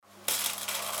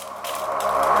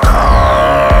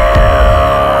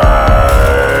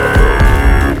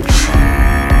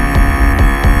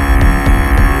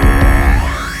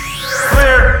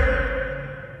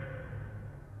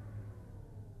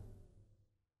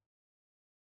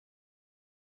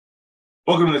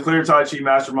Welcome to the Clear Tai Chi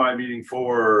Mastermind meeting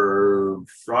for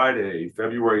Friday,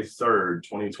 February 3rd,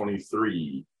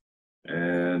 2023.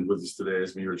 And with us today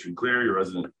is me, Richard Clear, your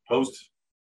resident host,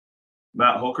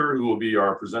 Matt Holker, who will be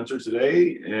our presenter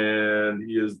today. And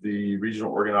he is the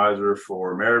regional organizer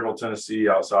for Maryville, Tennessee,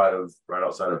 right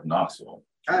outside of Knoxville.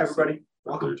 Hi, everybody.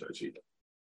 Welcome. Clear Tai Chi.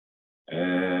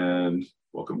 And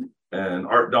welcome. And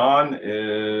Art Don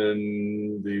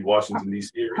in the Washington,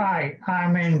 D.C. area. Hi,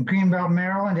 I'm in Greenbelt,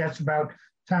 Maryland. That's about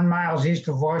 10 miles east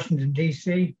of Washington,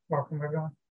 D.C. Welcome,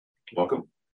 everyone. Welcome.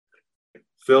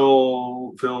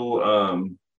 Phil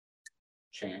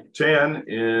Chan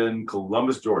in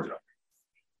Columbus, Georgia.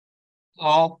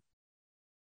 All.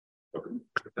 Welcome.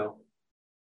 Phil.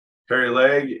 Harry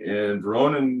Legg in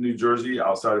Verona, New Jersey,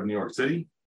 outside of New York City.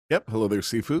 Yep. Hello there,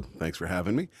 Sifu. Thanks for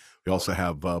having me. We also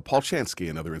have Paul Chansky,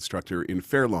 another instructor in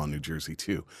Fair Lawn, New Jersey,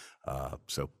 too.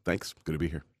 So thanks. Good to be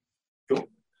here. Cool.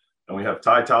 And we have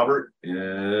Ty Talbert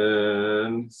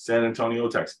in San Antonio,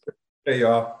 Texas. Hey,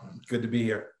 y'all. Good to be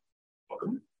here.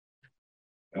 Welcome.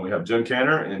 And we have Jim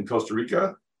Canner in Costa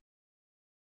Rica.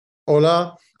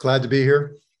 Hola. Glad to be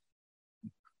here.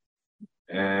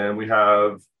 And we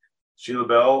have Sheila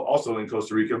Bell, also in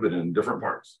Costa Rica, but in different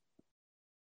parts.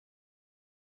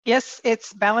 Yes,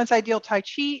 it's Balance Ideal Tai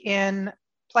Chi in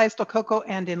Playas del Coco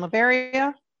and in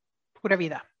Liberia. Pura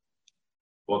vida.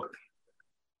 Welcome.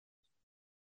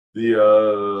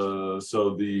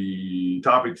 So the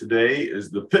topic today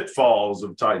is the pitfalls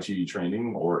of Tai Chi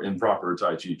training, or improper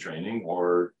Tai Chi training,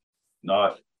 or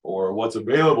not, or what's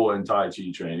available in Tai Chi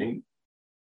training.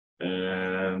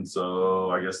 And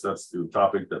so I guess that's the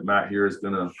topic that Matt here is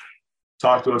going to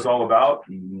talk to us all about,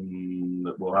 and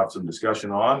that we'll have some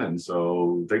discussion on. And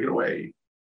so take it away.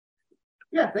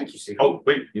 Yeah, thank you, Steve. Oh,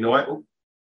 wait, you know what?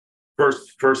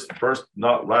 First,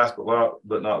 not last,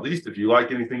 but not least, if you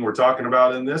like anything we're talking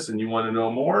about in this and you want to know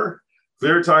more,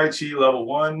 Clear Tai Chi Level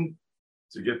 1.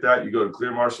 To get that, you go to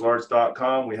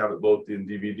clearmartialarts.com. We have it both in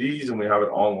DVDs and we have it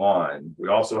online. We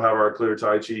also have our Clear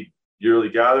Tai Chi yearly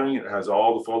gathering. It has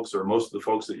all the folks, or most of the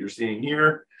folks that you're seeing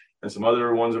here, and some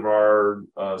other ones of our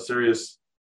serious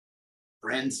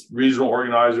Friends, regional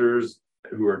organizers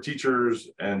who are teachers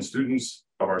and students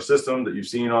of our system that you've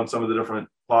seen on some of the different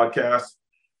podcasts.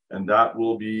 And that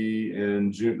will be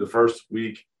in June, the first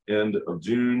weekend of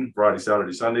June, Friday,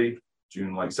 Saturday, Sunday,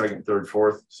 June like 2nd, 3rd,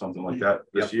 4th, something like that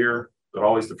this year. But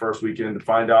always the first weekend to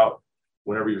find out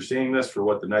whenever you're seeing this for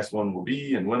what the next one will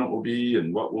be and when it will be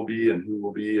and what will be and who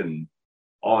will be and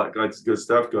all that good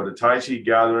stuff. Go to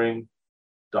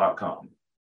taichigathering.com.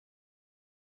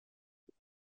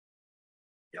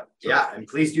 Yeah, and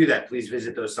please do that. Please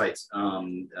visit those sites.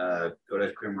 Go to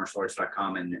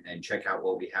clearmartialarts.com and check out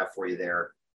what we have for you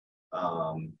there.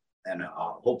 And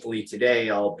hopefully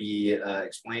today I'll be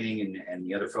explaining, and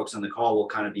the other folks on the call will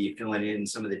kind of be filling in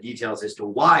some of the details as to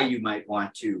why you might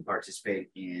want to participate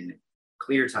in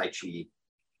Clear Tai Chi.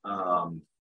 And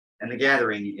the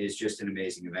gathering is just an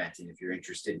amazing event. And if you're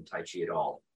interested in Tai Chi at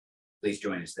all, please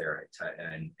join us there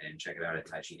and check it out at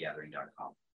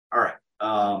taichigathering.com. All right.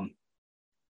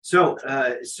 So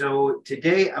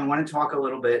today I want to talk a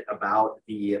little bit about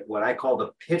what I call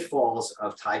the pitfalls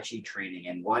of Tai Chi training.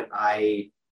 And what I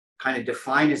kind of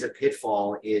define as a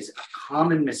pitfall is a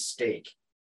common mistake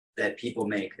that people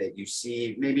make, that you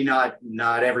see, maybe not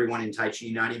everyone in Tai Chi,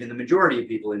 not even the majority of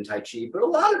people in Tai Chi, but a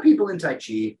lot of people in Tai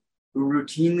Chi who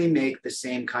routinely make the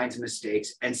same kinds of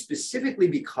mistakes, and specifically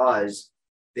because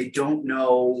they don't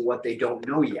know what they don't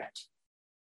know yet.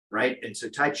 Right. And so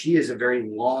Tai Chi is a very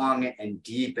long and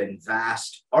deep and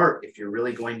vast art if you're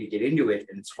really going to get into it.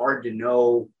 And it's hard to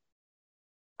know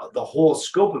the whole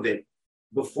scope of it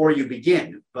before you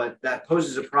begin. But that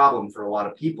poses a problem for a lot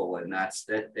of people. And that's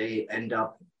that they end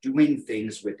up doing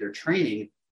things with their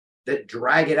training that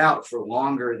drag it out for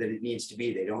longer than it needs to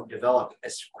be. They don't develop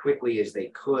as quickly as they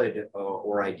could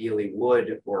or ideally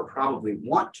would or probably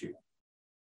want to.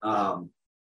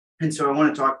 And so I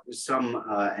want to talk with some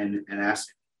and ask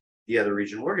the other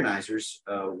regional organizers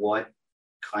what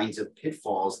kinds of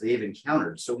pitfalls they've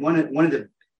encountered. So one of the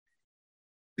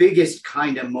biggest,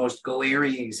 kind of most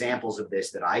glaring examples of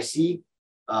this that I see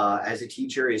as a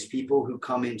teacher is people who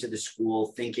come into the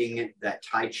school thinking that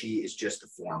Tai Chi is just a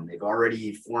form. They've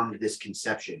already formed this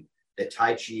conception that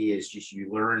Tai Chi is just,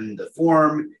 you learn the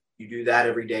form, you do that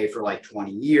every day for like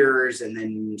 20 years, and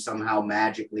then somehow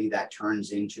magically that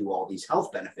turns into all these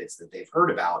health benefits that they've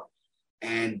heard about.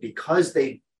 And because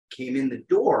they came in the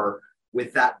door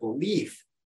with that belief,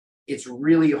 it's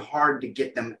really hard to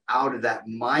get them out of that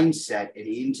mindset and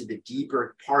into the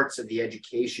deeper parts of the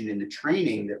education and the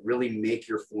training that really make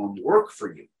your form work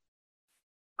for you.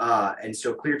 And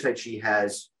so Clear Tai Chi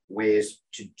has ways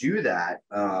to do that.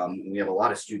 We have a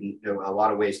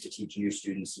lot of ways to teach new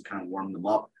students and kind of warm them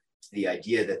up to the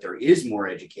idea that there is more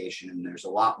education and there's a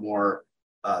lot more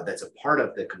that's a part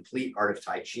of the complete art of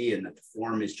Tai Chi, and that the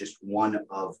form is just one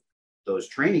of those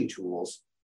training tools.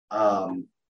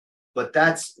 But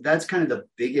that's kind of the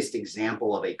biggest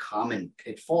example of a common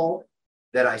pitfall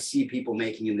that I see people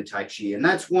making in the Tai Chi. And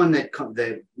that's one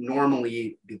that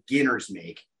normally beginners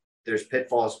make. There's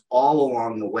pitfalls all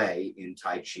along the way in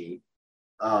Tai Chi.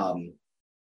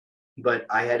 But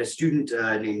I had a student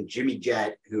named Jimmy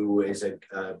Jett, who is a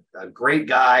great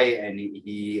guy, and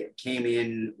he came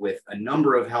in with a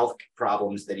number of health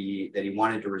problems that he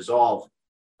wanted to resolve,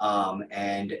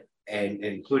 and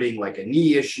including like a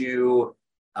knee issue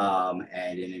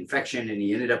and an infection, and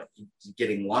he ended up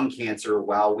getting lung cancer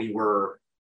while we were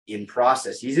in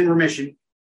process. He's in remission.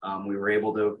 We were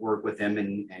able to work with him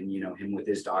and him with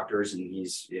his doctors, and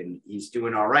he's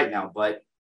doing all right now. But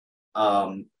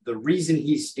the reason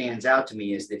he stands out to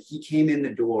me is that he came in the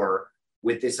door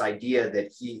with this idea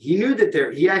that he knew that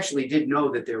he actually did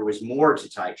know that there was more to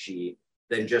Tai Chi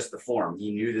than just the form.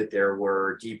 He knew that there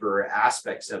were deeper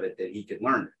aspects of it that he could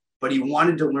learn, but he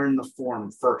wanted to learn the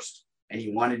form first, and he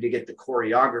wanted to get the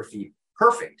choreography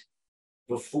perfect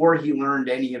before he learned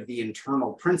any of the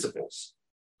internal principles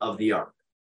of the art.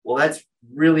 Well, that's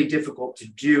really difficult to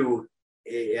do.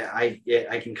 I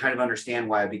can kind of understand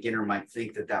why a beginner might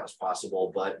think that that was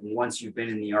possible, but once you've been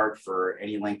in the art for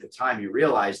any length of time, you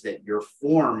realize that your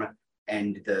form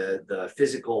and the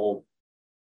physical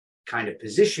kind of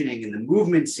positioning and the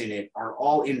movements in it are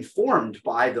all informed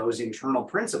by those internal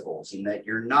principles, and that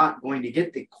you're not going to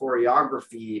get the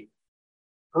choreography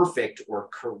perfect or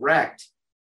correct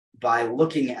by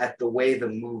looking at the way the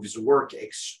moves work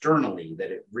externally,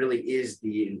 that it really is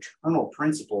the internal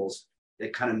principles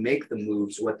that kind of make the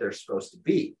moves what they're supposed to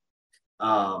be.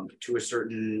 To a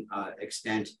certain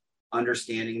extent,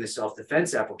 understanding the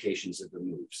self-defense applications of the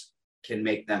moves can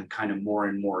make them kind of more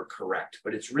and more correct.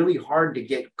 But it's really hard to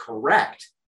get correct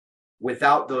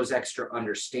without those extra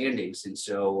understandings. And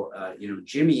so,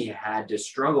 Jimmy had to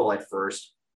struggle at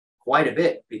first quite a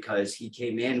bit, because he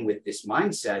came in with this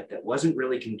mindset that wasn't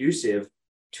really conducive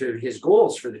to his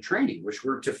goals for the training, which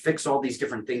were to fix all these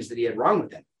different things that he had wrong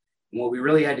with him. And what we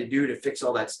really had to do to fix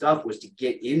all that stuff was to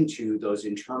get into those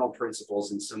internal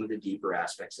principles and some of the deeper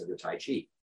aspects of the Tai Chi.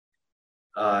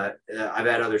 I've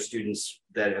had other students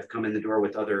that have come in the door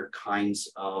with other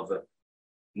kinds of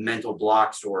mental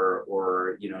blocks or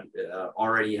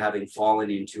already having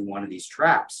fallen into one of these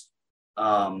traps.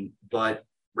 But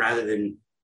rather than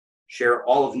share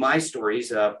all of my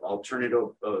stories, I'll turn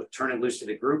it loose to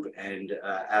the group and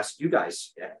ask you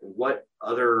guys, what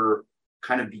other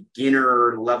kind of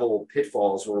beginner level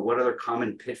pitfalls, or what other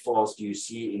common pitfalls do you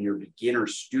see in your beginner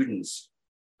students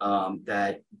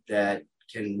that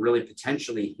can really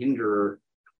potentially hinder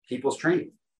people's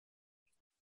training?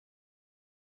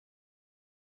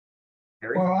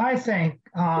 Harry? Well, I think,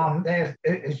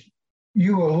 as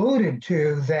you alluded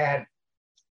to, that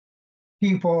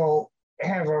people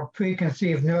have a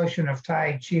preconceived notion of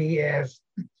Tai Chi as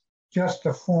just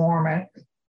the form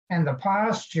and the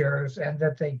postures, and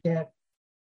that they get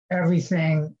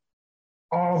everything,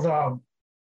 all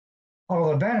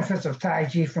the benefits of Tai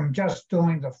Chi from just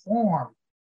doing the form,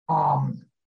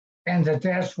 and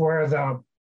that's where the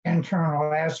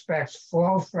internal aspects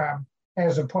flow from,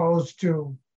 as opposed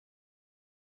to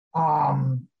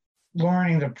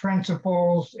learning the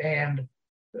principles and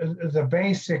the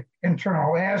basic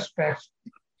internal aspects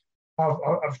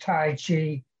of Tai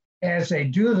Chi as they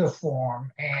do the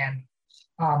form. And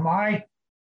I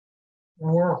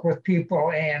work with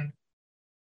people and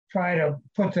try to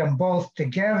put them both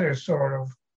together, sort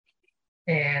of,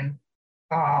 and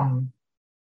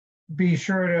be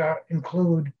sure to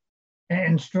include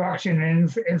instruction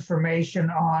and information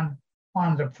on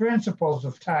the principles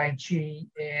of Tai Chi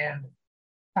and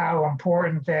how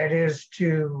important that is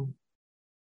to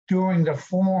doing the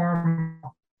form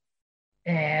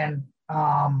and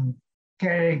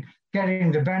getting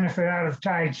the benefit out of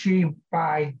Tai Chi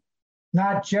by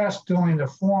not just doing the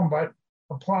form, but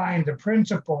applying the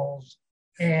principles,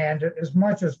 and as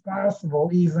much as possible,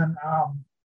 even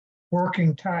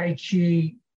working Tai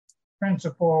Chi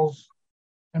principles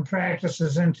and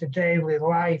practices into daily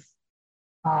life.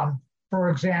 For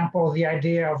example, the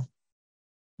idea of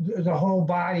the whole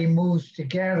body moves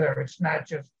together. It's not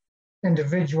just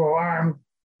individual arm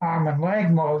and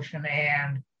leg motion.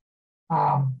 And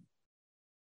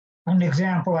an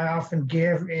example I often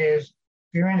give is,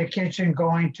 if you're in the kitchen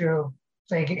going to,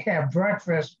 say, have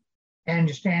breakfast, and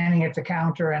you're standing at the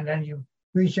counter and then you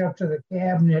reach up to the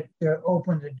cabinet to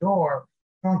open the door,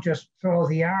 don't just throw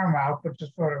the arm out, but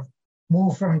just sort of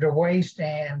move from the waist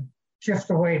and shift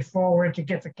the weight forward to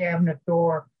get the cabinet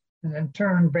door, and then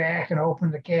turn back and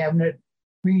open the cabinet,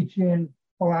 reach in,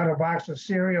 pull out a box of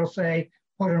cereal, say,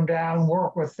 put them down,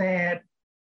 work with that.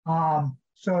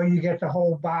 So you get the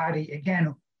whole body,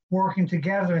 again, working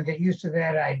together and get used to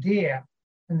that idea.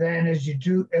 And then as you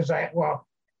do,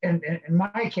 in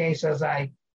my case,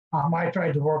 I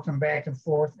tried to work them back and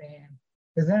forth.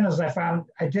 And then as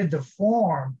I did the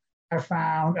form, I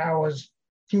found I was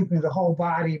keeping the whole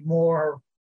body more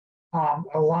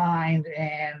aligned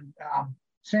and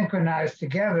synchronized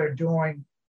together doing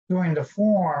the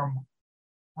form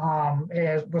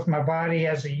as with my body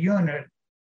as a unit.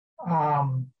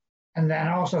 And then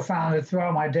also found that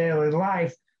throughout my daily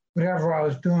life, whatever I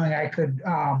was doing, I could,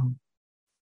 my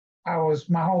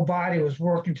whole body was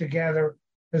working together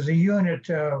as a unit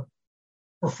to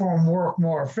perform work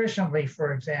more efficiently,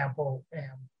 for example,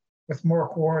 and with more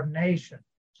coordination.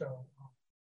 So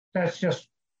that's just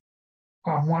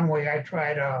one way I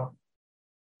try to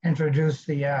introduce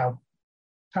the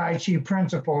Tai Chi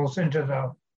principles into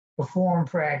the form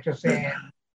practice and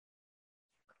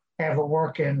have it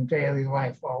work in daily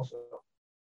life also.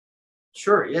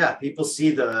 Sure, yeah. People see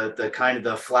the kind of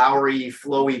the flowery,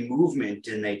 flowy movement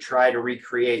and they try to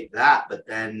recreate that, but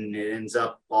then it ends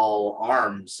up all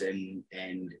arms and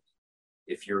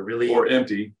if you're really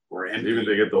empty. Even if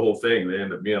they get the whole thing, they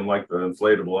end up being like the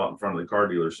inflatable out in front of the car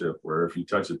dealership, where if you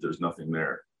touch it, there's nothing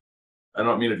there. I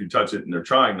don't mean if you touch it and they're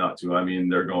trying not to. I mean,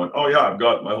 they're going, oh yeah, I've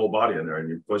got my whole body in there, and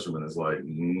you push them and it's like,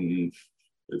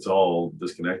 it's all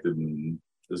disconnected and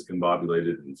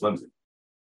discombobulated and flimsy.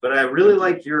 But I really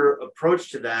like your approach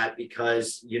to that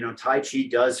because, Tai Chi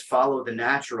does follow the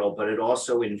natural, but it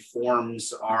also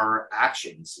informs our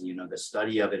actions, the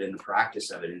study of it and the practice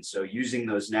of it. And so using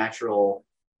those natural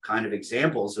kind of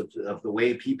examples of the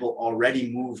way people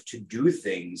already move to do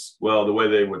things. Well, the way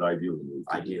they would ideally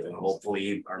move.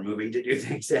 Hopefully are moving to do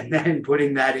things. And then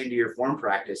putting that into your form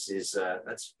practice is,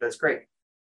 that's great.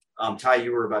 Ty,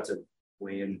 you were about to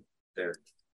weigh in there.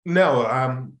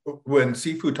 No, when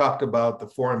Sifu talked about the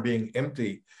form being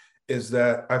empty, is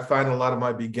that I find a lot of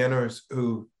my beginners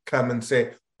who come and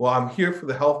say, well, I'm here for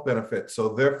the health benefits, so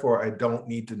therefore I don't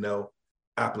need to know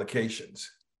applications.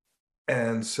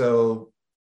 And so,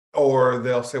 or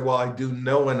they'll say, well, I do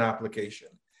know an application.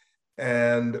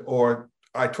 Or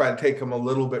I try to take them a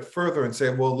little bit further and say,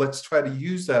 well, let's try to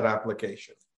use that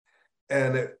application.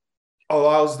 And it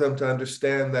allows them to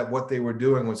understand that what they were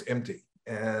doing was empty.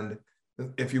 And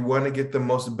if you want to get the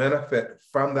most benefit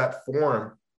from that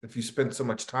form, if you spend so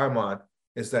much time on,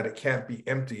 is that it can't be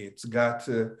empty. It's got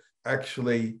to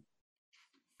actually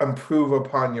improve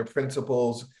upon your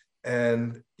principles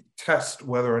and test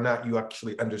whether or not you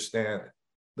actually understand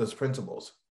those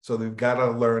principles. So they've got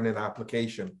to learn in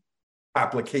applications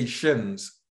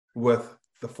with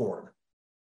the form.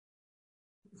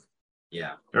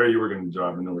 Yeah. Harry, you were going to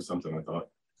drive and there was something I thought.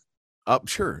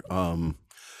 Sure.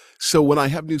 So when I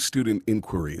have new student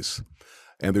inquiries,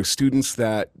 and there's students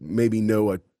that maybe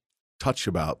know a touch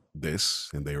about this,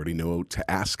 and they already know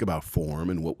to ask about form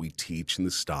and what we teach and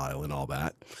the style and all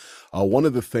that, one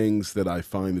of the things that I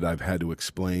find that I've had to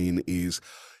explain is,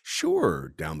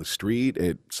 sure, down the street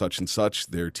at such and such,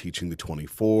 they're teaching the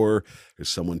 24, there's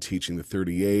someone teaching the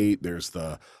 38, there's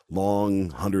the long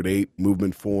 108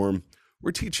 movement form. We're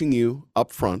teaching you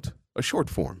up front a short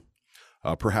form,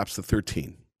 perhaps the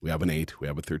 13. We have an 8, we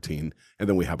have a 13, and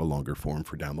then we have a longer form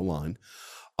for down the line.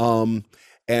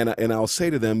 And I'll say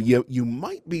to them, you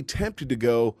might be tempted to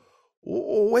go,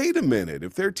 wait a minute,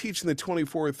 if they're teaching the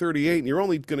 24 or 38 and you're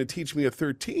only going to teach me a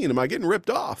 13, am I getting ripped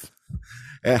off?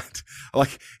 And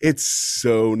it's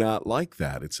so not like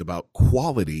that. It's about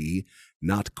quality,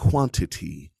 not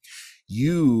quantity.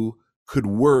 You could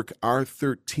work our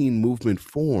 13 movement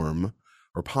form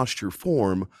or posture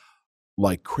form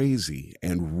like crazy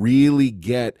and really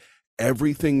get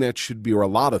everything that should be, or a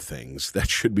lot of things that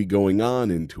should be going on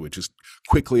into it. Just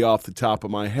quickly off the top of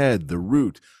my head, the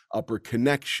root, upper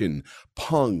connection,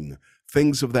 pung,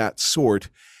 things of that sort.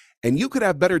 And you could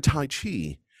have better Tai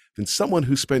Chi than someone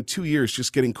who spent 2 years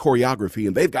just getting choreography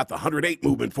and they've got the 108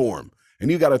 movement form and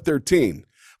you got a 13.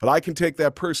 But I can take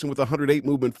that person with a 108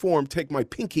 movement form, take my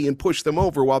pinky and push them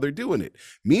over while they're doing it.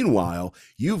 Meanwhile,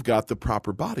 you've got the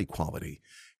proper body quality,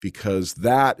 because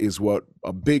that is what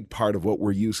a big part of what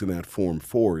we're using that form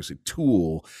for, is a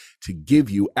tool to give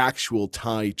you actual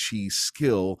Tai Chi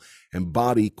skill and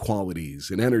body qualities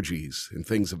and energies and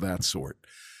things of that sort.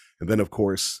 And then, of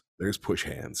course, there's push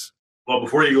hands. Well,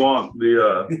 before you go on,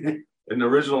 in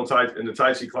the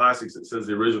Tai Chi Classics, it says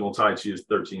the original Tai Chi is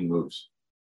 13 moves.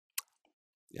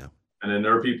 Yeah. And then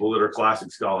there are people that are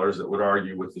classic scholars that would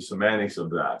argue with the semantics of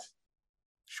that.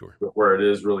 Sure. Where it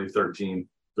is really 13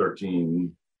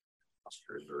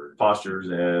 postures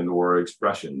and or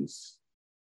expressions.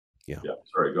 Yeah.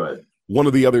 Sorry, go ahead. One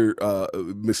of the other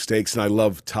mistakes, and I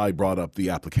love Ty brought up the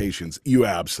applications. You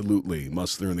absolutely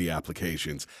must learn the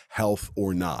applications, health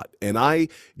or not. And I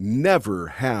never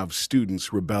have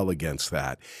students rebel against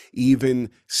that, even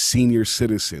senior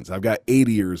citizens. I've got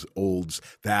 80-year-olds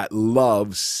that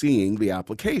love seeing the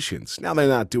applications. Now, they're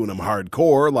not doing them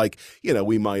hardcore like,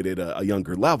 we might at a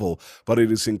younger level, but it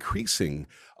is increasing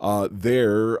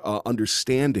their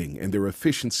understanding and their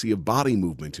efficiency of body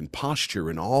movement and posture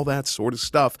and all that sort of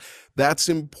stuff. That's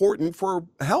important for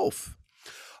health.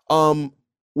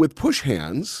 With push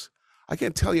hands, I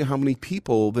can't tell you how many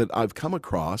people that I've come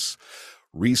across.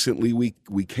 Recently,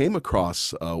 we came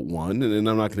across one, and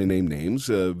I'm not going to name names,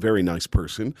 a very nice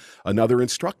person, another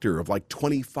instructor of like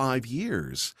 25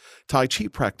 years, Tai Chi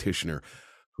practitioner,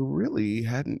 who really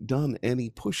hadn't done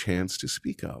any push hands to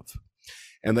speak of.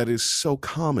 And that is so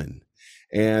common.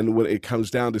 And when it comes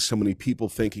down to so many people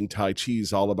thinking Tai Chi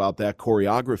is all about that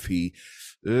choreography,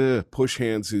 push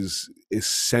hands is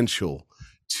essential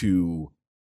to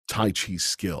Tai Chi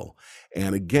skill.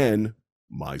 And again,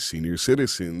 my senior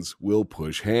citizens will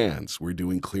push hands. We're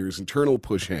doing clears internal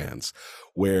push hands,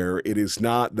 where it is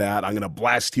not that I'm going to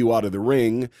blast you out of the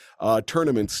ring,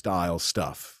 tournament style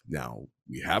stuff. Now,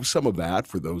 we have some of that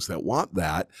for those that want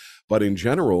that, but in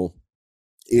general,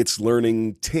 it's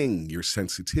learning ting, your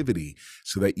sensitivity,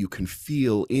 so that you can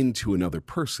feel into another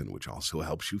person, which also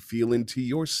helps you feel into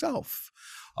yourself.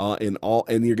 And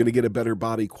you're going to get a better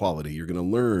body quality. You're going to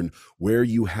learn where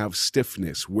you have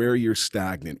stiffness, where you're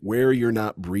stagnant, where you're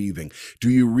not breathing. Do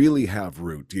you really have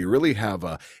root? Do you really have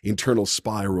a internal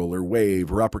spiral or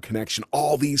wave or upper connection?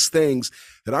 All these things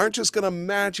that aren't just going to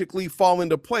magically fall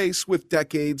into place with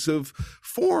decades of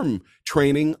form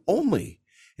training only.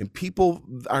 And people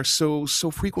are so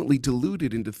frequently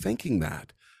deluded into thinking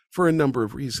that for a number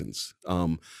of reasons.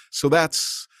 So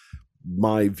that's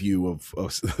my view of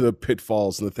the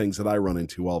pitfalls and the things that I run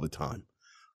into all the time.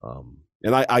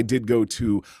 And I did go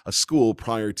to a school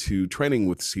prior to training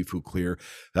with Sifu Clear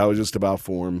that was just about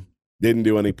form, didn't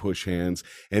do any push hands,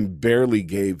 and barely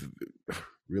gave,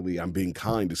 really, I'm being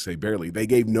kind to say barely, they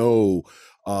gave no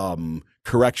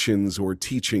corrections or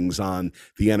teachings on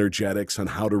the energetics, on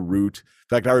how to root.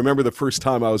 In fact, I remember the first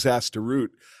time I was asked to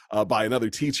root by another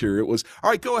teacher, it was, all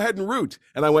right, go ahead and root.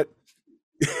 And I went,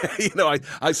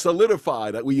 I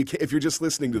solidified. If you're just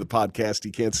listening to the podcast,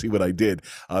 you can't see what I did.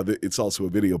 It's also a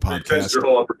video podcast. You tense your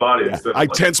whole upper body. Yeah, I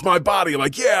tense my body. I'm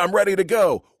like, yeah, I'm ready to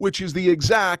go, which is the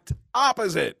exact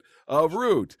opposite of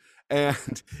root. And,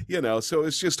 so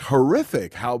it's just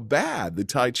horrific how bad the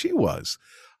Tai Chi was.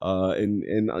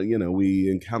 And we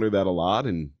encounter that a lot,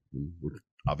 and we're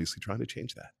obviously trying to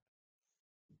change that.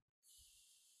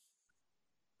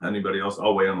 Anybody else?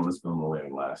 I'll weigh in on this film. I'll weigh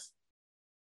in last.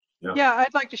 Yeah,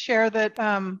 I'd like to share that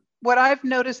what I've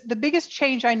noticed, the biggest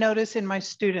change I notice in my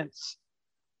students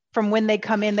from when they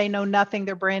come in, they know nothing,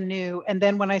 they're brand new. And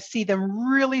then when I see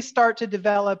them really start to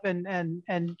develop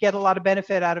and get a lot of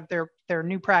benefit out of their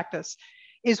new practice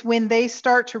is when they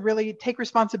start to really take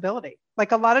responsibility.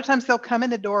 Like a lot of times they'll come in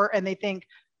the door and they think,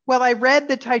 well, I read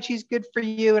that Tai Chi is good for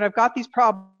you and I've got these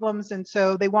problems. And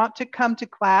so they want to come to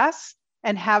class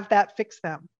and have that fix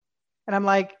them. And I'm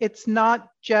like, it's not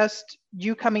just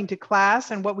you coming to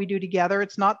class and what we do together.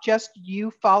 It's not just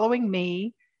you following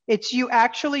me. It's you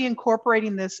actually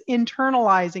incorporating this,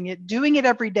 internalizing it, doing it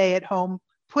every day at home,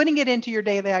 putting it into your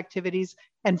daily activities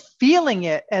and feeling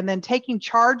it, and then taking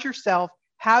charge yourself,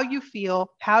 how you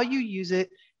feel, how you use it,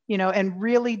 and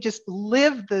really just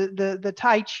live the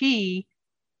Tai Chi,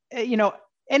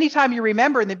 anytime you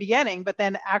remember in the beginning, but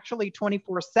then actually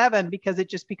 24/7, because it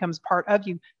just becomes part of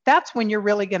you. That's when you're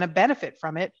really going to benefit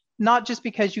from it, not just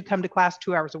because you come to class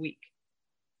 2 hours a week.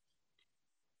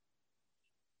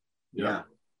 Yeah.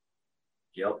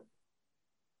 Yep.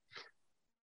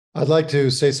 I'd like to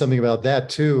say something about that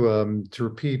too, to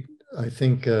repeat, I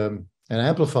think, and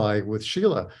amplify with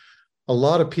Sheila. A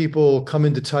lot of people come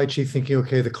into Tai Chi thinking,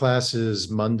 okay, the class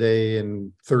is Monday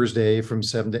and Thursday from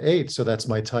 7 to 8. So that's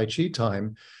my Tai Chi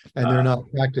time. And they're not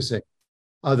practicing.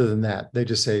 Other than that, they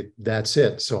just say, that's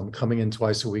it. So I'm coming in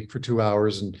twice a week for 2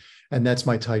 hours and that's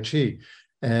my Tai Chi.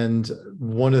 And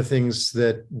one of the things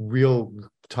that real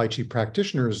Tai Chi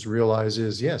practitioners realize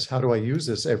is, yes, how do I use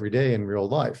this every day in real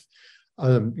life?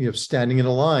 Standing in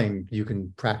a line, you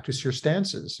can practice your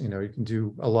stances. You can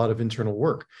do a lot of internal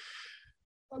work.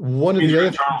 One of the other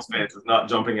internal stance is not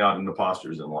jumping out into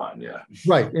postures in line. Yeah.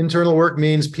 Right. Internal work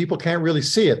means people can't really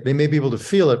see it. They may be able to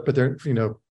feel it, but they're,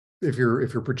 if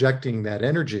you're projecting that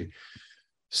energy.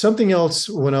 Something else,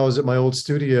 when I was at my old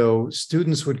studio,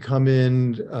 students would come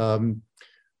in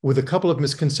with a couple of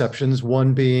misconceptions.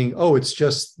 One being, oh, it's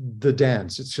just the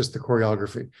dance, it's just the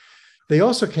choreography. They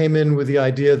also came in with the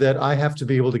idea that I have to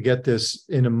be able to get this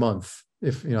in a month.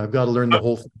 If I've got to learn the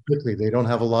whole thing quickly. They don't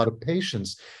have a lot of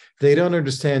patience. They don't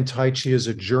understand Tai Chi as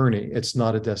a journey. It's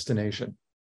not a destination.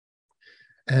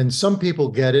 And some people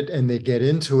get it and they get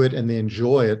into it and they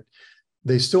enjoy it.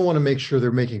 They still want to make sure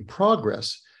they're making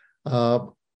progress.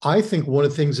 I think one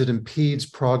of the things that impedes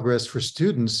progress for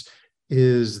students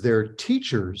is their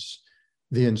teachers.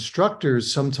 The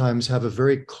instructors sometimes have a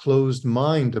very closed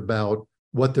mind about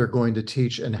what they're going to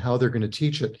teach and how they're going to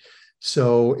teach it.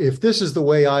 So if this is the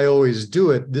way I always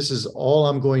do it, this is all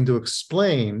I'm going to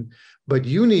explain, but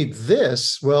you need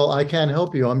this. Well, I can't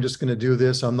help you. I'm just going to do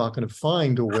this. I'm not going to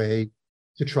find a way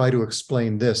to try to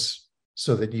explain this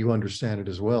so that you understand it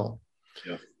as well.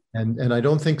 Yeah. And I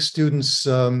don't think students,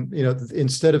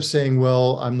 instead of saying,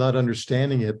 well, I'm not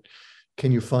understanding it,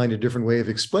 can you find a different way of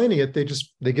explaining it?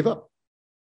 They give up,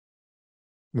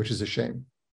 which is a shame.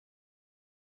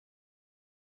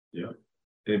 Yeah.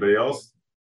 Anybody else?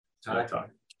 Ty?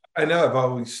 I know I've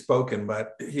always spoken,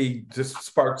 but he just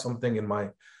sparked something in my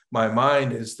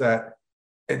mind, is that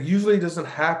it usually doesn't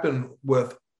happen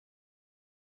with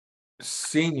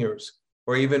seniors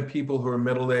or even people who are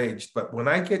middle-aged. But when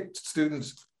I get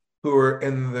students who are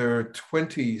in their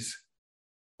 20s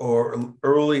or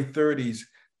early 30s,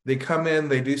 they come in,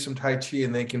 they do some Tai Chi,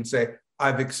 and they can say,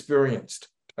 I've experienced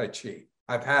Tai Chi.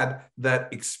 I've had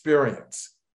that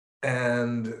experience.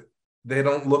 And they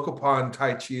don't look upon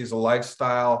Tai Chi as a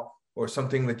lifestyle or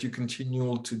something that you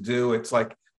continue to do. It's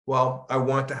like, well, I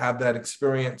want to have that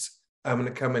experience. I'm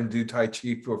going to come and do Tai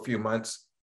Chi for a few months,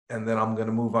 and then I'm going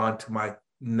to move on to my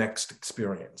next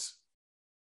experience.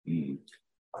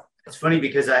 It's funny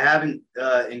because I haven't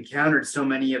encountered so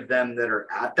many of them that are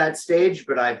at that stage,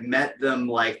 but I've met them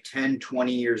like 10,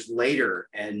 20 years later,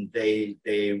 and they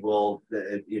will,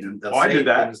 they'll say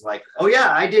things like, oh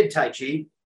yeah, I did Tai Chi.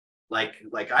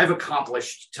 Like I've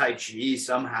accomplished Tai Chi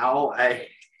somehow. And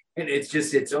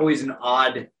it's always an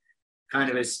odd kind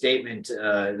of a statement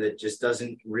that just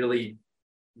doesn't really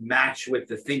match with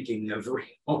the thinking of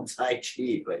real Tai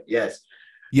Chi, but yes.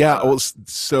 Yeah.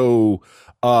 So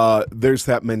there's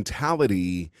that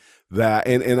mentality that,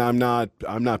 and I'm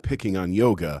not picking on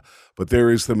yoga, but there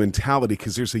is the mentality,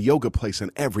 because there's a yoga place on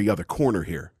every other corner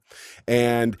here.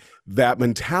 And that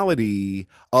mentality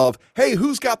of, hey,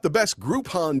 who's got the best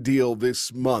Groupon deal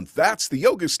this month? That's the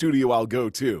yoga studio I'll go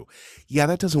to. Yeah,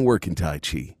 that doesn't work in Tai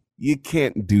Chi. You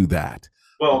can't do that.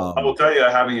 Well, I will tell you,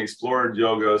 having explored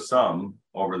yoga some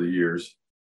over the years,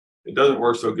 it doesn't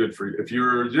work so good for you. If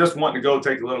you're just wanting to go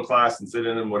take a little class and sit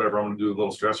in and whatever, I'm going to do a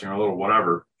little stretching or a little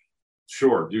whatever,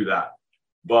 sure, do that.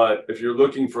 But if you're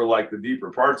looking for like the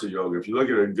deeper parts of yoga, if you look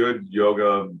at a good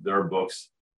yoga, there are books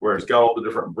where it's got all the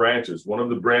different branches. One of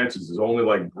the branches is only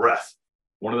like breath.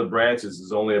 One of the branches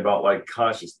is only about like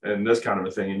conscious and this kind of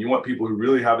a thing. And you want people who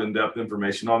really have in-depth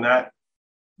information on that.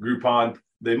 Groupon,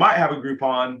 they might have a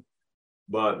Groupon,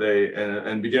 but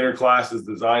and beginner class is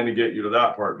designed to get you to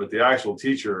that part. But the actual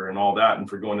teacher and all that, and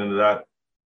for going into that,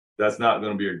 that's not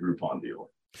going to be a Groupon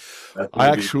deal.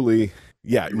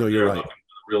 You're right.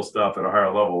 Real stuff at a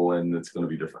higher level, and it's going to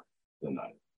be different than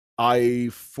that. I,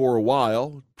 for a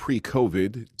while,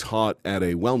 pre-COVID, taught at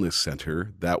a wellness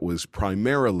center that was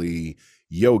primarily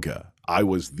yoga. I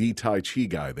was the Tai Chi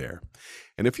guy there.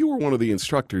 And if you were one of the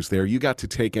instructors there, you got to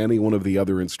take any one of the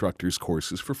other instructors'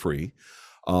 courses for free.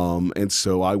 And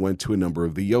so I went to a number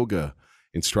of the yoga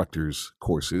instructors'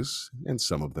 courses, and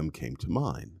some of them came to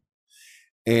mine.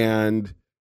 And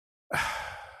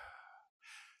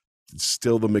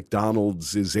still the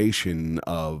McDonald'sization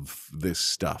of this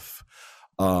stuff.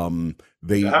 How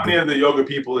many of the yoga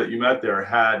people that you met there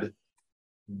had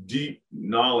deep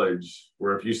knowledge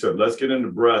where if you said, let's get into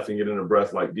breath and get into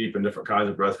breath like deep and different kinds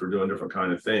of breath for doing different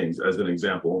kind of things, as an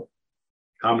example,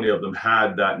 how many of them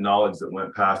had that knowledge that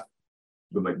went past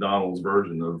the McDonald's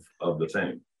version of the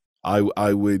thing?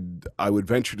 I would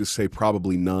venture to say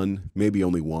probably none, maybe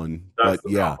only one. That's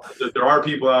but yeah, there are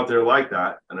people out there like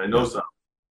that, and I know some.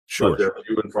 Sure. But they're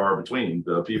few and far between.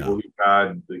 The people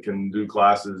that can do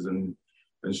classes and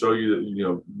show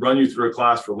you, run you through a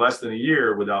class for less than a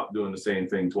year without doing the same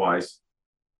thing twice.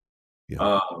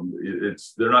 Yeah.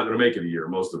 They're not going to make it a year,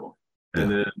 most of them. Yeah.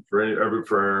 And then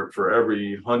for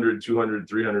every 100, 200,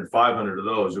 300, 500 of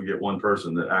those, you'll get one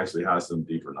person that actually has some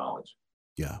deeper knowledge.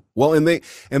 Yeah. Well, and they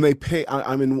pay.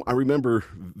 I remember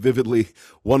vividly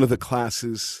one of the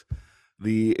classes,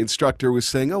 the instructor was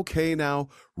saying, okay, now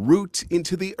root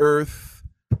into the earth,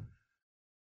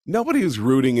 Nobody was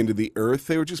rooting into the earth.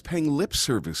 They were just paying lip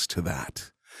service to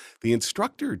that. The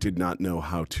instructor did not know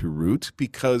how to root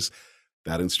because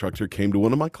that instructor came to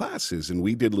one of my classes and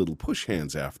we did little push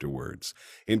hands afterwards,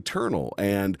 internal,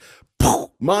 and poof,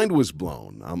 mind was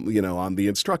blown, on the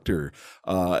instructor.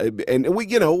 And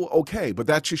we, okay, but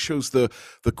that just shows the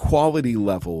quality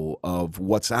level of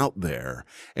what's out there.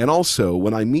 And also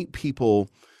when I meet people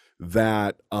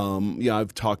that,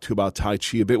 I've talked to about Tai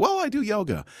Chi a bit. Well, I do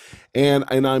yoga, and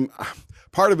I'm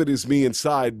part of it is me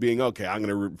inside being, okay, I'm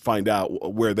going to find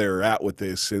out where they're at with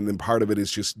this. And then part of it is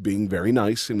just being very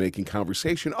nice and making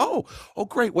conversation. Oh,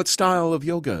 great. What style of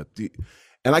yoga?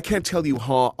 And I can't tell you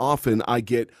how often I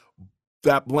get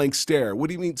that blank stare. What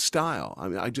do you mean style? I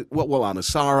mean,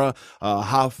 Anusara,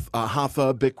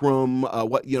 Hatha,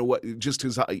 Bikram, just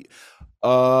as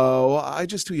I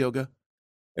just do yoga.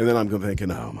 And then I'm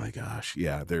thinking, oh my gosh,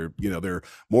 yeah, they're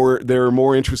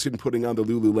more interested in putting on the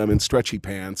Lululemon stretchy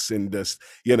pants and just,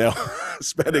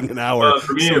 spending an hour. Well,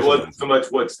 for me, it wasn't so much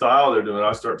what style they're doing.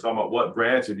 I start talking about what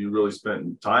branch have you really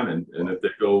spent time in, and if they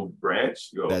go branch,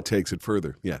 that takes it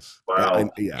further. Yes. Wow.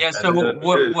 Yeah. So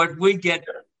what we get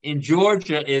in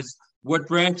Georgia is, what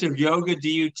branch of yoga do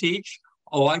you teach?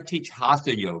 Oh, I teach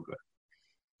Hatha yoga,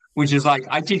 which is like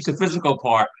I teach the physical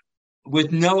part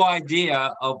with no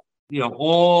idea of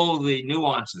all the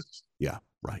nuances. Yeah,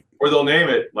 right. Or they'll name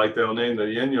it, like they'll name the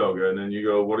yin yoga, and then you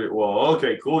go,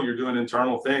 okay, cool, you're doing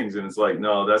internal things. And it's like,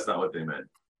 no, that's not what they meant.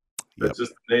 That's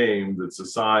just a name that's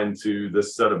assigned to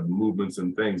this set of movements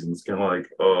and things. And it's kind of like,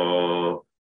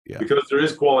 because there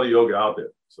is quality yoga out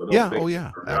there. So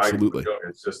absolutely.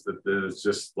 It's just that it's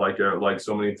just like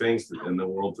so many things in the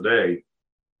world today.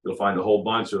 You'll find a whole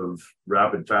bunch of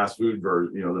rapid fast food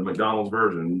version, the McDonald's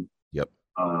version.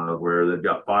 Where they've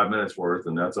got 5 minutes worth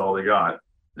and that's all they got,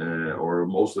 or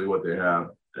mostly what they have.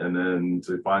 And then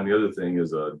to find the other thing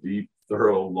is a deep,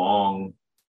 thorough, long,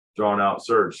 drawn out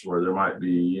search where there might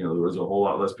be, there's a whole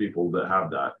lot less people that have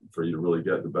that for you to really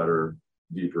get the better,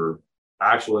 deeper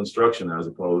actual instruction, as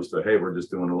opposed to, hey, we're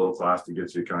just doing a little class to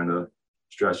get you kind of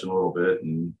stretching a little bit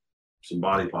and some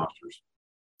body postures.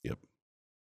 Yep.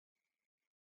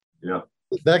 Yeah.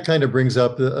 That kind of brings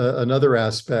up another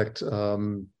aspect,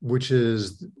 which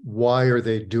is, why are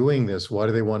they doing this? Why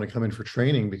do they want to come in for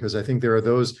training? Because I think there are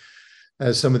those,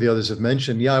 as some of the others have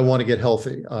mentioned, I want to get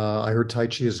healthy. I heard Tai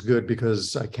Chi is good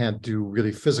because I can't do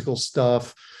really physical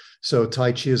stuff. So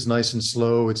Tai Chi is nice and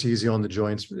slow. It's easy on the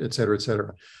joints, et cetera, et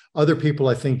cetera. Other people,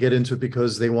 I think, get into it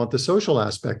because they want the social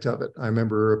aspect of it. I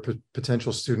remember a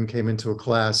potential student came into a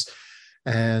class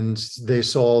and they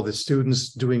saw the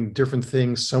students doing different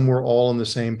things. Some were all on the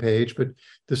same page, but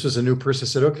this was a new person.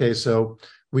 Said, okay, so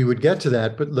we would get to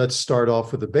that, but let's start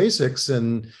off with the basics.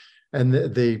 And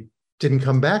they didn't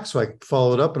come back. So I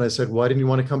followed up and I said, why didn't you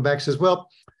want to come back? He says, well,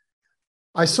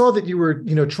 I saw that you were,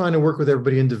 trying to work with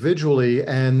everybody individually,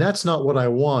 and that's not what I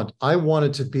want. I want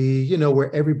it to be,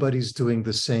 where everybody's doing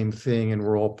the same thing and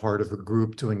we're all part of a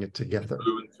group doing it together.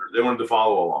 They wanted to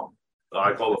follow along.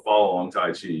 I call it follow along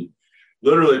Tai Chi.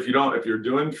 Literally, if you're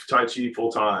doing Tai Chi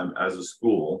full time as a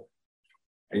school,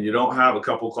 and you don't have a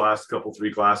couple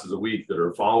 3 classes a week that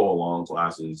are follow along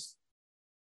classes,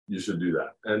 you should do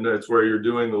that. And that's where you're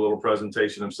doing the little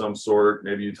presentation of some sort.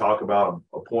 Maybe you talk about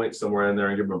a point somewhere in there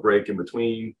and give them a break in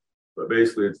between. But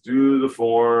basically, it's do the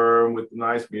form with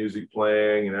nice music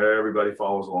playing, and everybody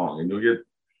follows along. And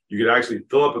you could actually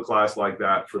fill up a class like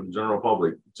that for the general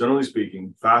public, generally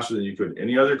speaking, faster than you could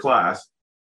any other class.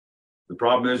 The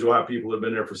problem is you'll have people that have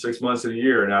been there for 6 months and a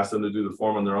year and ask them to do the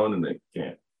form on their own, and they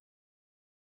can't.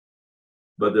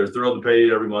 But they're thrilled to pay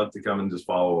you every month to come and just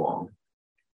follow along.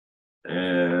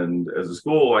 And as a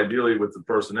school, ideally with the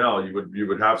personnel, you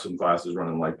would have some classes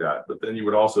running like that. But then you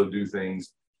would also do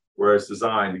things where it's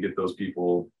designed to get those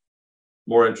people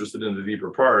more interested in the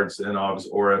deeper parts, and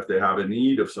obviously, or if they have a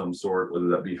need of some sort, whether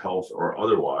that be health or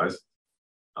otherwise,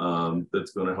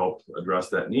 that's going to help address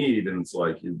that need. And it's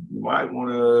like, you might want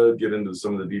to get into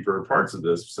some of the deeper parts of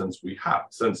this, since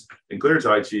in Clear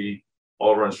Tai Chi,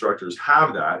 all of our instructors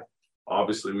have that.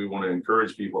 Obviously, we want to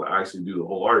encourage people to actually do the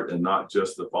whole art and not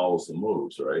just to follow some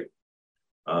moves, right?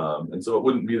 And so it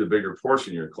wouldn't be the bigger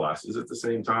portion of your classes. At the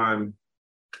same time,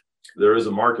 there is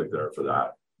a market there for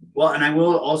that. Well, and I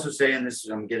will also say, and this,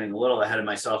 I'm getting a little ahead of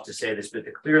myself to say this, but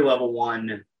the Clear Level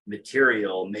 1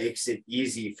 material makes it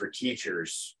easy for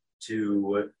teachers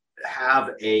to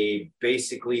have a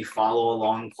basically follow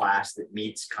along class that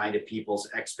meets kind of people's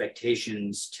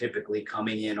expectations, typically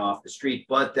coming in off the street,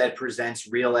 but that presents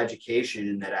real education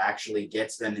and that actually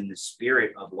gets them in the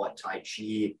spirit of what Tai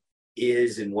Chi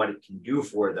is and what it can do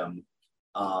for them.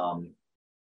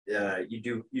 you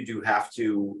do have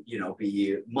to, you know,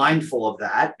 be mindful of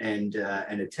that and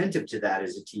attentive to that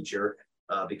as a teacher,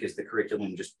 because the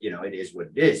curriculum just, you know, it is what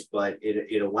it is, but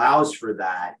it allows for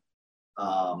that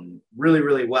really,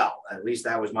 really well. At least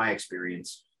that was my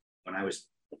experience when I was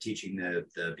teaching the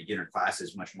beginner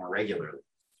classes much more regularly.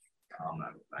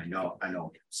 I know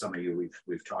some of you,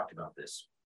 we've talked about this,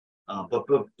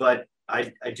 but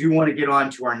I do want to get on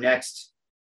to our next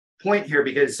point here,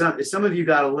 because some of you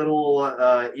got a little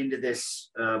into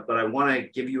this, but I want to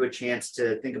give you a chance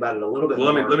to think about it a little bit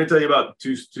more. Let me tell you about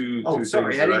two things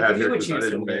sorry, that I had here. I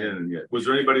didn't weigh in yet. Was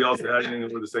there anybody else that had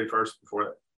anything to say first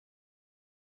before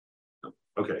that?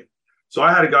 Okay, so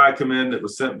I had a guy come in that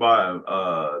was sent by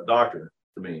a doctor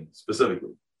to me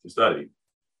specifically to study,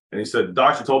 and he said, "The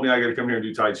doctor told me I got to come here and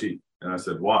do Tai Chi," and I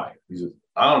said, "Why?" He said,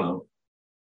 "I don't know."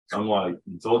 I'm like,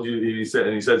 "He told you?" He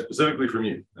said specifically from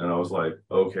you, and I was like,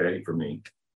 "Okay, for me."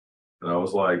 And I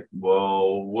was like,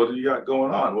 "Well, what do you got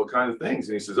going on? What kind of things?"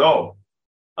 And he says, "Oh,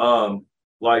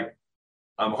 like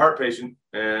I'm a heart patient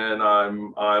and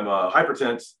I'm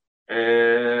hypertense,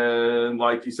 and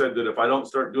like he said that if I don't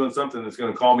start doing something that's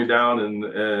going to calm me down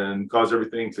and cause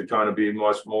everything to kind of be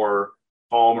much more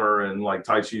calmer, and like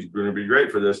Tai Chi is going to be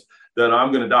great for this, that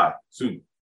I'm going to die soon."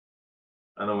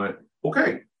 And I went,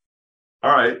 "Okay,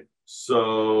 all right,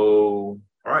 so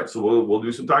we'll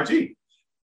do some Tai Chi."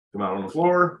 Come out on the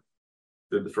floor,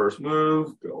 did the first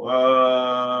move, go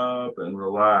up and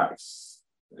relax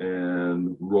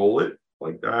and roll it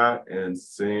like that and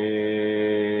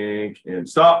sink and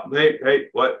stop. Hey,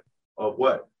 what? Oh,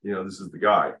 what? You know, this is the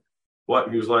guy.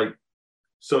 What? He was like,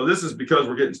 "So this is because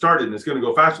we're getting started and it's going to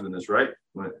go faster than this, right?"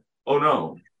 I went, "Oh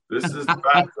no, this is the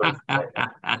fact of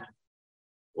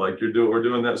like we're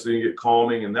doing that so you can get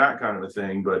calming and that kind of a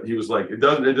thing." But he was like, it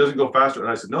doesn't go faster. And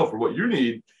I said, "No, for what you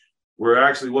need, we're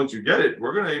actually, once you get it,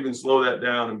 we're going to even slow that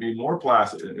down and be more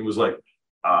placid." And it was like,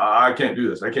 I can't do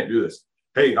this. I can't do this.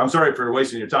 "Hey, I'm sorry for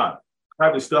wasting your time.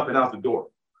 Have this stuff and out the door."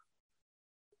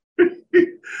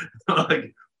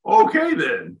 Like, okay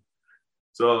then.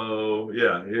 So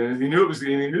yeah, he knew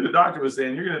the doctor was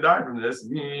saying, "You're going to die from this,"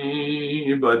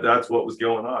 but that's what was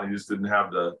going on. He just didn't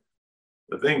have the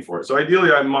thing for it. So ideally,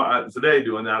 today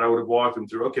doing that, I would have walked him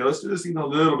through, "Okay, let's do this even a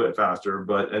little bit faster,"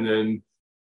 and then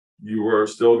you were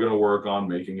still going to work on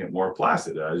making it more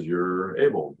placid as you're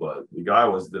able. But the guy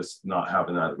was just not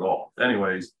having that at all.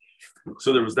 Anyways,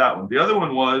 so there was that one. The other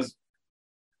one was,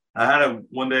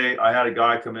 one day I had a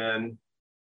guy come in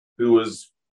who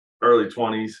was early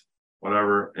 20s,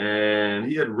 whatever, and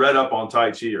he had read up on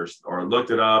Tai Chi or looked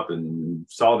it up and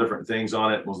saw different things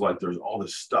on it and was like, "There's all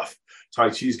this stuff. Tai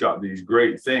Chi's got these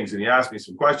great things." And he asked me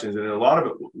some questions, and a lot of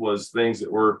it was things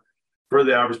that were, for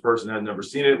the average person who had never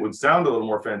seen it, would sound a little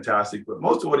more fantastic. But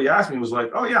most of what he asked me was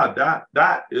like, "Oh yeah,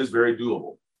 that is very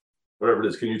doable. Whatever it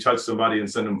is, can you touch somebody and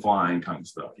send them flying," kind of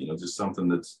stuff. You know, just something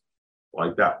that's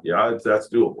like that. Yeah, that's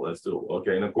doable. That's doable.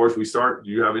 Okay. And of course we start,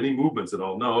 "Do you have any movements at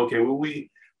all?" "No." "Okay, well,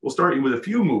 we'll start you with a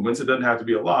few movements. It doesn't have to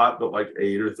be a lot, but like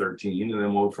 8 or 13. And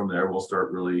then from there, we'll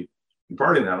start really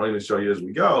imparting that. I'll even show you as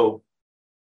we go.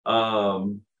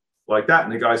 Like that."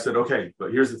 And the guy said, "Okay,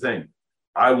 but here's the thing.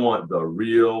 I want the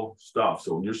real stuff.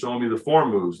 So when you're showing me the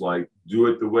form moves, like do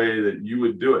it the way that you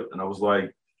would do it." And I was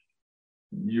like,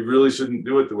 "You really shouldn't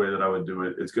do it the way that I would do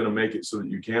it. It's going to make it so that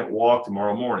you can't walk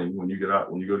tomorrow morning when you go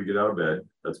to get out of bed.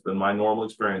 That's been my normal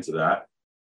experience of that.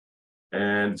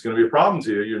 And it's going to be a problem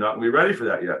to you. You're not going to be ready for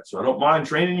that yet. So I don't mind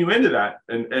training you into that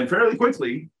and fairly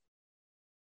quickly,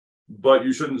 but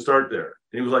you shouldn't start there."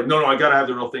 And he was like, no, I got to have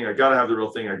the real thing. I got to have the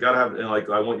real thing. I got to have, and like,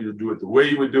 I want you to do it the way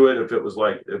you would do it. If it was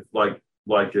like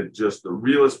it just the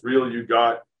realest real you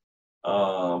got.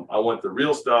 I want the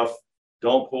real stuff.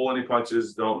 Don't pull any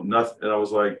punches. Don't nothing." And I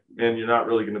was like, "Man, you're not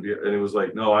really going to be." And he was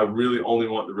like, "No, I really only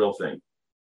want the real thing."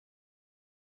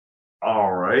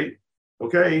 "All right.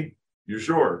 Okay. You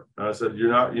sure?" And I said, "You're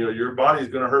not, your body's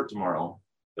going to hurt tomorrow.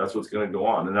 That's what's going to go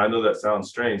on." And I know that sounds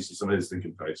strange to somebody that's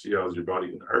thinking, "Tai Chi, how is your body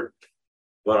going to hurt?"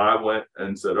 But I went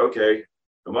and said, "Okay,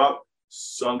 come up,"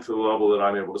 sunk to the level that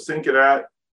I'm able to sink it at,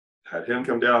 had him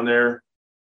come down there,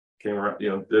 came around,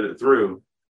 did it through,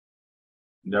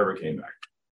 never came back.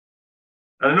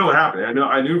 And I know what happened.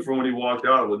 I knew from when he walked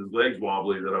out with his legs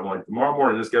wobbly that I'm like, tomorrow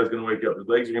morning, this guy's going to wake up. His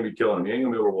legs are going to be killing him. He ain't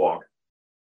going to be able to walk.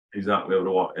 He's not going to be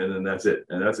able to walk. And then that's it.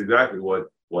 And that's exactly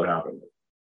what happened.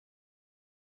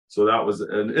 So that was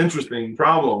an interesting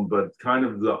problem, but kind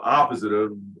of the opposite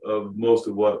of most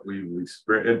of what we've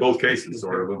experienced in both cases,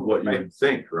 sort of what you would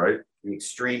think, right? The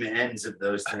extreme ends of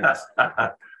those things.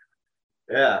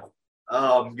 Yeah.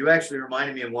 You actually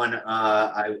reminded me of one.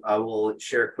 I will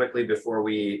share quickly before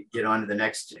we get on to the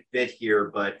next bit here,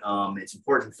 but it's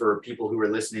important for people who are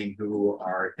listening who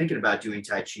are thinking about doing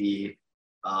Tai Chi,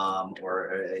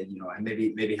 or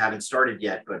maybe haven't started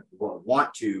yet, but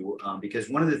want to, because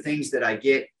one of the things that I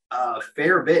get a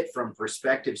fair bit from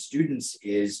prospective students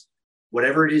is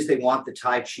whatever it is they want the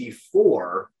Tai Chi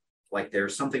for, like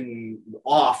there's something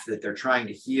off that they're trying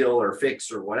to heal or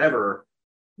fix or whatever.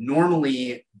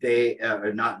 Normally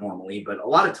not normally, but a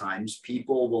lot of times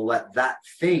people will let that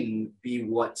thing be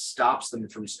what stops them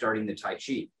from starting the Tai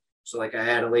Chi. So like I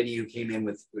had a lady who came in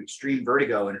with extreme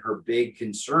vertigo, and her big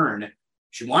concern,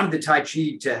 she wanted the Tai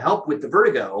Chi to help with the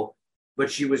vertigo, but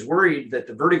she was worried that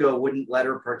the vertigo wouldn't let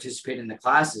her participate in the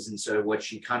classes. And so what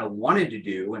she kind of wanted to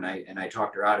do, and I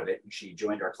talked her out of it, and she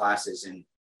joined our classes and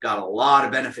got a lot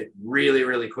of benefit really,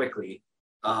 really quickly.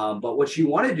 But what she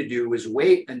wanted to do was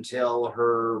wait until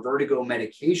her vertigo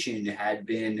medication had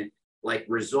been like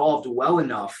resolved well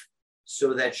enough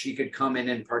so that she could come in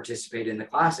and participate in the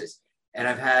classes. And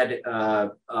I've had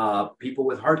people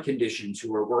with heart conditions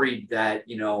who are worried that,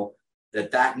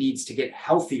 that needs to get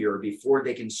healthier before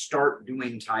they can start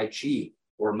doing Tai Chi,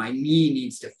 or my knee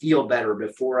needs to feel better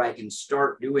before I can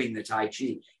start doing the Tai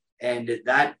Chi. And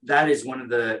that is one of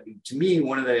the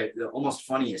almost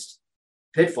funniest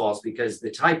pitfalls, because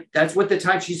that's what the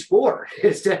Tai Chi's for,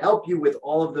 is to help you with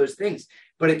all of those things.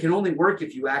 But it can only work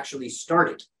if you actually start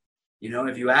it,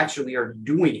 if you actually are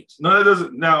doing it. No, that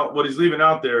doesn't. Now, what he's leaving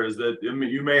out there is that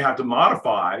you may have to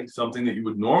modify something that you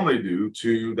would normally do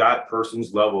to that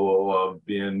person's level of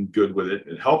being good with it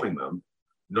and helping them,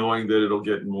 knowing that it'll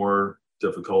get more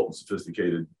difficult and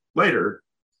sophisticated later,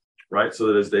 right? So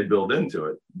that as they build into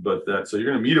it, so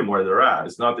you're going to meet them where they're at.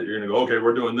 It's not that you're going to go, okay,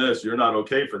 we're doing this, you're not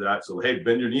okay for that, so hey,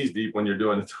 bend your knees deep when you're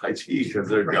doing the Tai Chi because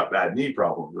they've got bad knee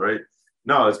problems, right?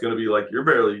 No, it's going to be like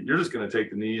you're just going to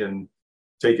take the knee and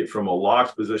take it from a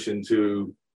locked position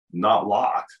to not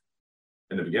locked.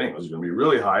 In the beginning, it was going to be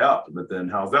really high up, but then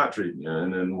how's that treating you?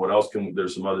 And then what else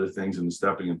there's some other things in the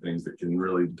stepping and things that can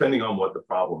really, depending on what the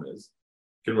problem is,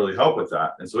 can really help with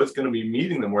that. And so it's going to be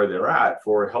meeting them where they're at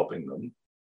for helping them,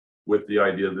 with the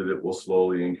idea that it will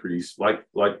slowly increase, like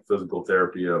physical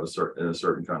therapy in a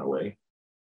certain kind of way,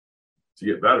 to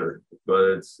get better.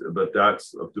 But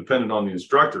that's dependent on the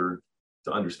instructor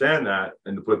to understand that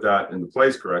and to put that into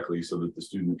place correctly so that the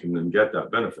student can then get that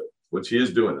benefit, which he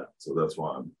is doing that. So that's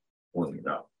why I'm pointing it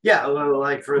out. Yeah,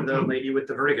 like for the lady with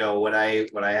the vertigo, what I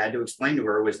had to explain to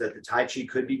her was that the Tai Chi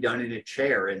could be done in a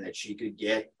chair, and that she could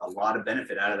get a lot of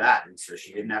benefit out of that. And so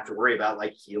she didn't have to worry about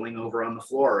like healing over on the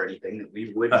floor or anything, that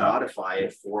we would modify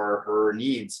it for her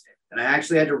needs. And I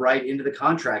actually had to write into the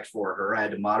contract for her. I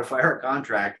had to modify our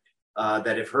contract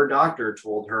that if her doctor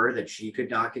told her that she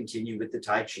could not continue with the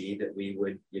Tai Chi, that we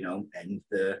would, end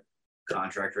the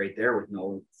contract right there with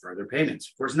no further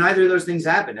payments. Of course, neither of those things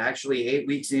happened. Actually, 8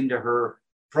 weeks into her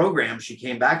program, she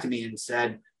came back to me and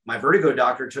said, my vertigo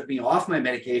doctor took me off my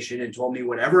medication and told me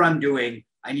whatever I'm doing,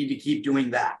 I need to keep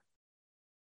doing that.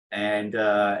 And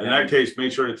in that case,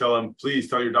 make sure to tell them, please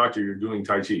tell your doctor you're doing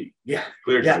Tai Chi. Yeah.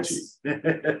 Clear Tai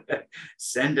Chi.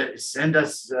 Send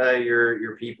us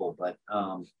your people.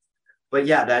 But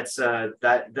yeah,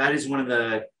 that is one of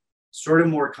the sort of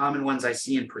more common ones I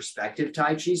see in prospective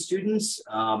Tai Chi students.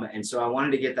 And so I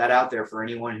wanted to get that out there for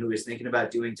anyone who is thinking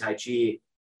about doing Tai Chi.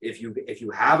 If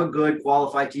you have a good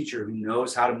qualified teacher who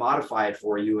knows how to modify it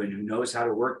for you and who knows how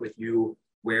to work with you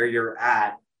where you're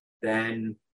at,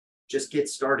 then just get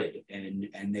started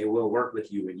and they will work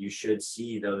with you, and you should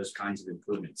see those kinds of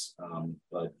improvements.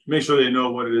 But make sure they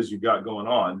know what it is you've got going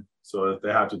on. So if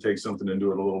they have to take something and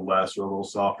do it a little less or a little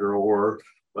softer, or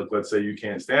like, let's say you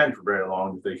can't stand for very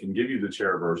long, they can give you the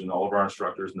chair version. All of our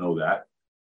instructors know that.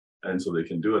 And so they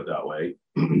can do it that way.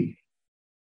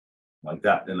 Like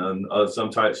that. And then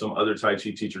some other Tai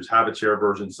Chi teachers have a chair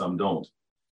version, some don't.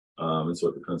 And so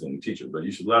it depends on the teacher, but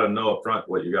you should let them know up front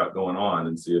what you got going on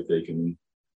and see if they can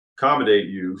accommodate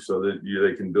you so that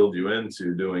they can build you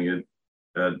into doing it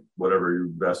at whatever your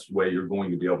best way you're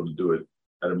going to be able to do it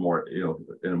at a more,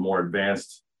 in a more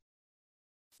advanced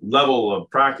level of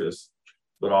practice,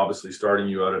 but obviously starting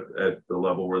you out at the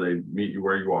level where they meet you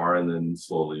where you are, and then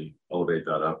slowly elevate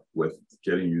that up with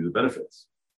getting you the benefits.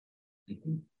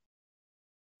 Mm-hmm.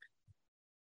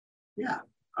 Yeah.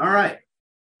 All right.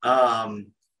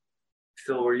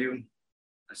 Phil,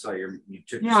 I saw you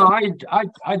took. Yeah,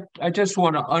 I just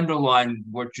want to underline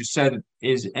what you said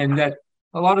and that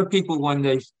a lot of people when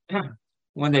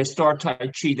they start Tai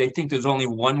Chi, they think there's only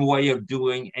one way of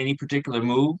doing any particular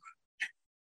move.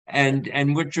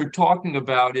 And what you're talking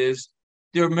about is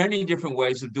there are many different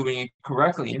ways of doing it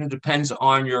correctly, and it depends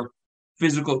on your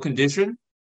physical condition.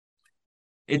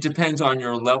 It depends on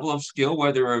your level of skill,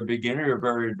 whether you're a beginner or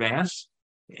very advanced.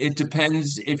 It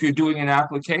depends if you're doing an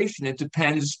application. It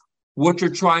depends what you're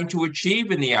trying to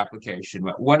achieve in the application.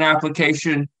 One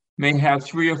application may have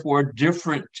 3 or 4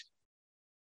 different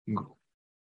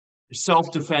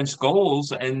self-defense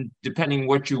goals, and depending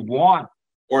what you want,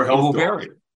 or health will goals. vary.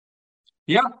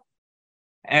 Yeah.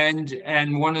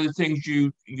 And one of the things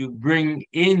you bring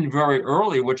in very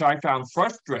early, which I found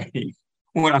frustrating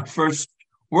when I first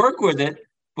worked with it,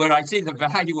 but I see the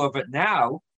value of it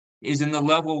now, is in the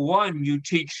level 1, you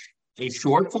teach a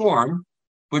short form,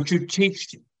 but you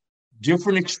teach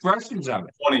different expressions of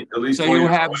it. 20, at least so 20 you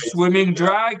have ways. swimming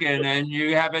dragon, and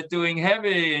you have it doing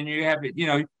heavy, and you have it,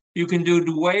 you can do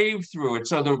the wave through it.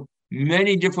 So there are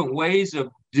many different ways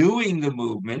of doing the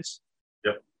movements.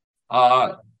 Yep.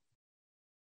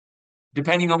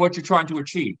 Depending on what you're trying to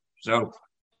achieve. So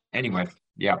anyway,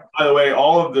 yeah. By the way,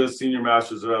 all of the senior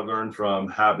masters that I've learned from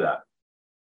have that.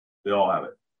 They all have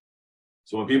it.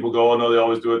 So when people go, oh no, they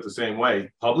always do it the same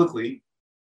way publicly.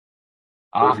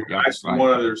 But if you ask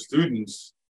one of their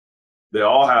students, they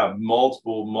all have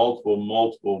multiple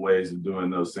ways of doing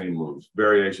those same moves,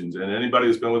 variations. And anybody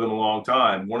that's been with them a long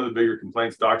time, one of the bigger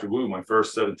complaints, Dr. Wu, my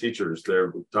first set of teachers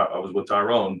there, I was with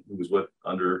Tyrone, who was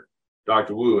under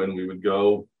Dr. Wu, and we would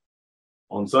go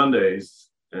on Sundays,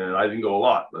 and I didn't go a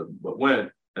lot, but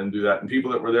went and do that. And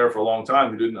people that were there for a long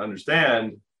time who didn't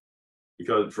understand,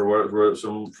 because for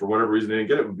whatever reason they didn't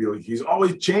get it, would be like, he's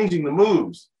always changing the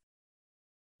moves.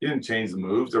 He didn't change the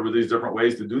moves. There were these different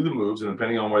ways to do the moves, and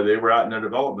depending on where they were at in their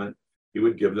development, he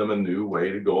would give them a new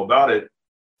way to go about it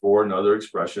for another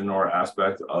expression or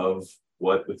aspect of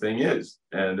what the thing is.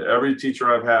 And every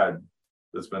teacher I've had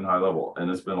that's been high level,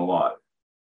 and it's been a lot,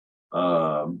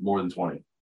 more than 20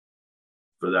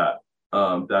 for that.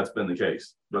 That's been the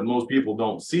case. But most people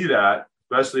don't see that,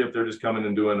 especially if they're just coming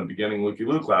and doing a beginning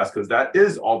looky-loo class, because that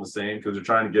is all the same, because they're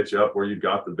trying to get you up where you've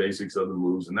got the basics of the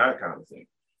moves and that kind of thing.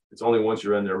 It's only once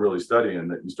you're in there really studying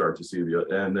that you start to see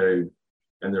and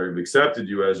they've accepted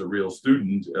you as a real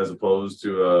student, as opposed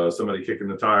to somebody kicking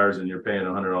the tires and you're paying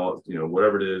 $100,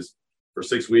 whatever it is, for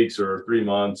 6 weeks or 3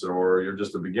 months, or you're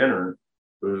just a beginner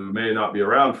who may not be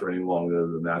around for any longer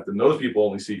than that. Then those people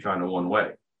only see kind of one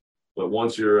way. But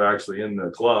once you're actually in the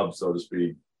club, so to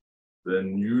speak,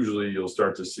 then usually you'll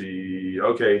start to see,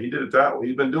 okay, he did it that way.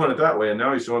 He's been doing it that way, and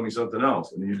now he's showing me something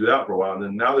else. And you do that for a while, and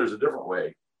then now there's a different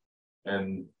way.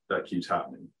 And that keeps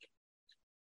happening.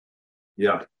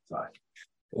 Yeah. Sorry.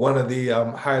 One of the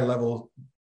high-level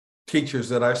teachers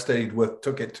that I studied with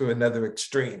took it to another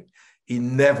extreme. He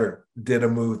never did a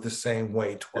move the same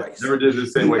way twice. Never did it the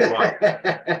same way twice.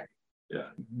 Yeah.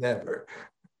 Never.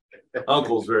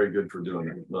 Uncle's very good for doing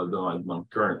it. My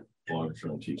current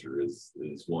long-term teacher is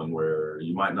one where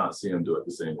you might not see him do it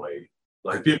the same way.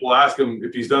 Like, people ask him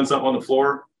if he's done something on the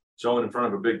floor, showing in front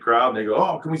of a big crowd, and they go,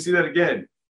 "Oh, can we see that again?"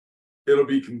 It'll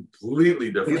be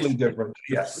completely different. Completely different.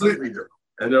 Yes. Completely different.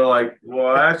 And they're like,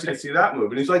 "Well, I actually see that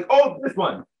move." And he's like, "Oh, this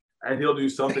one." And he'll do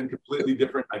something completely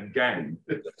different again.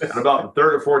 And about the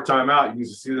 3rd or 4th time out, you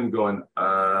can see them going,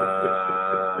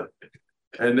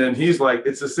 and then he's like,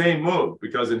 it's the same move,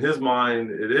 because in his mind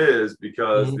it is,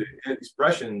 because the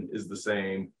expression is the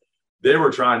same. They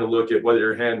were trying to look at whether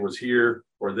your hand was here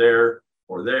or there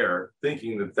or there,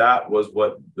 thinking that was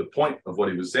what the point of what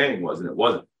he was saying was, and it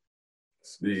wasn't.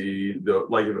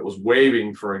 Like, if it was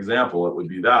waving, for example, it would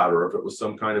be that, or if it was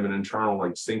some kind of an internal,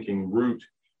 like, sinking root,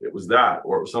 it was that,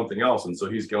 or it was something else. And so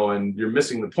he's going, you're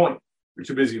missing the point. You're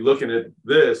too busy looking at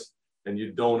this, and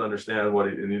you don't understand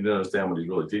what he's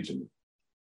really teaching you.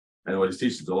 And what he's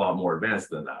teaching is a lot more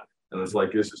advanced than that. And it's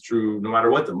like, this is true no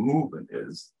matter what the movement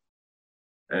is.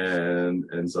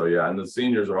 And so, yeah, and the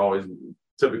seniors are always,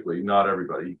 typically, not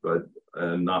everybody,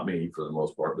 and not me for the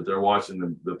most part, but they're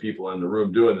watching the people in the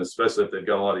room doing this, especially if they've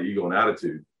got a lot of ego and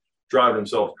attitude, driving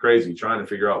themselves crazy, trying to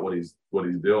figure out what he's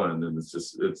doing. And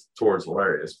it's towards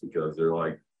hilarious, because they're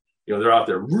like, they're out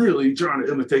there really trying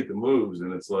to imitate the moves.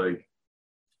 And it's like,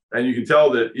 and you can tell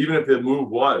that even if the move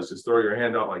was just throw your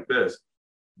hand out like this,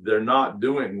 they're not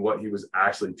doing what he was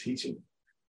actually teaching.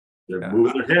 They're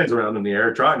moving their hands around in the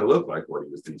air, trying to look like what he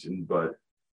was teaching, but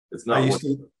it's not. I used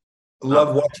to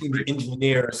love watching the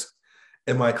engineers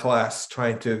in my class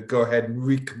trying to go ahead and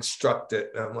reconstruct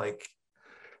it. And I'm like,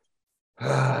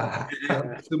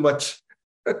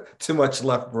 too much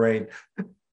left brain.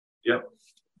 Yep.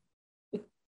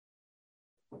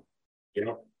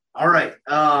 All right.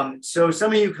 So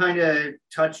some of you kind of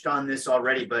touched on this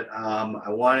already, but I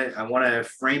want to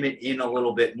frame it in a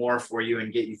little bit more for you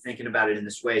and get you thinking about it in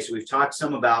this way. So we've talked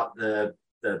some about the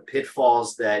the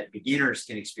pitfalls that beginners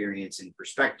can experience and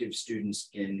prospective students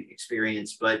can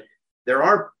experience, but there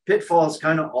are pitfalls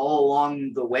kind of all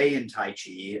along the way in Tai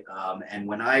Chi. And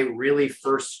when I really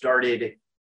first started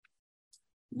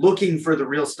looking for the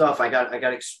real stuff, I got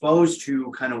exposed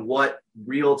to kind of what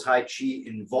real Tai Chi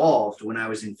involved when I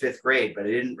was in 5th grade, but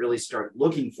I didn't really start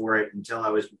looking for it until I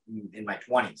was in my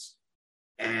 20s.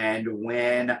 And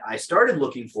when I started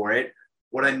looking for it,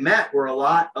 what I met were a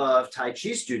lot of Tai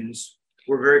Chi students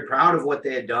who were very proud of what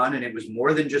they had done. And it was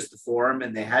more than just the form.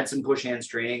 And they had some push hands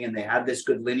training, and they had this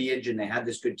good lineage, and they had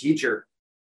this good teacher.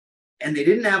 And they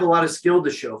didn't have a lot of skill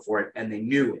to show for it, and they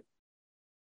knew it.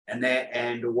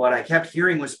 And what I kept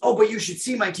hearing was, oh, but you should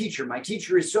see my teacher. My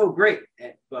teacher is so great.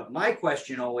 But my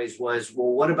question always was,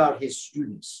 well, what about his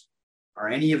students? Are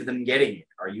any of them getting it?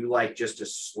 Are you like just a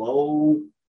slow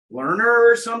learner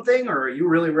or something? Or are you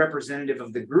really representative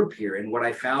of the group here? And what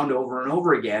I found over and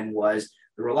over again was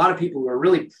there were a lot of people who were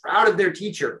really proud of their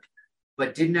teacher,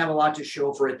 but didn't have a lot to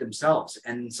show for it themselves.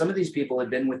 And some of these people had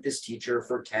been with this teacher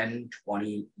for 10,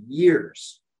 20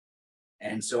 years.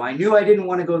 And so I knew I didn't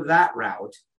want to go that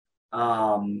route.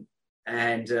 And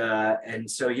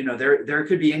so, you know, there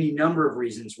could be any number of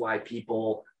reasons why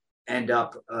people end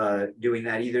up doing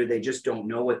that. Either they just don't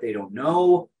know what they don't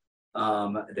know.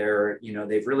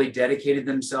 They've really dedicated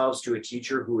themselves to a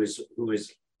teacher who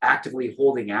is actively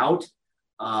holding out.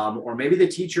 Or maybe the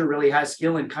teacher really has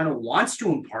skill and kind of wants to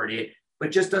impart it,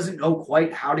 but just doesn't know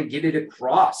quite how to get it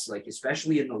across. Like,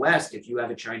 especially in the West, if you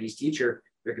have a Chinese teacher,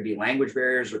 there could be language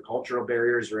barriers or cultural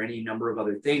barriers or any number of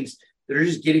other things that are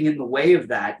just getting in the way of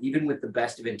that, even with the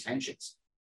best of intentions.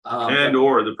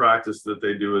 Or the practice that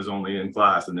they do is only in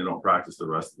class and they don't practice the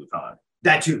rest of the time.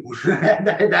 That too.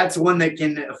 That's one that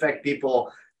can affect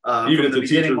people. Even if the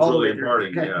teacher's really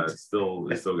imparting, yeah, they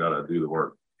still got to do the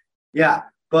work. Yeah.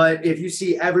 But if you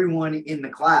see everyone in the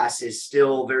class is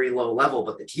still very low level,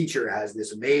 but the teacher has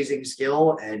this amazing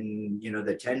skill, and, you know,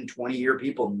 the 10, 20-year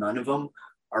people, none of them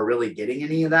are really getting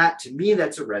any of that, to me,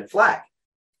 that's a red flag.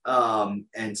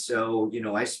 And so, you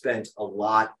know, I spent a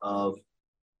lot of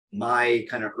my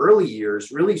kind of early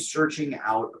years really searching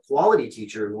out a quality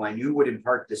teacher who I knew would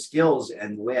impart the skills.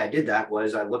 And the way I did that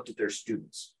was I looked at their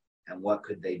students and what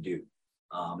could they do.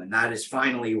 And that is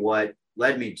finally what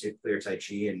led me to Clear Tai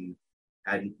Chi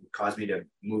and caused me to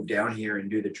move down here and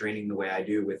do the training the way I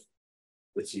do with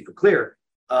Sifu Clear.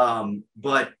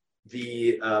 But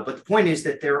the point is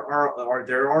that there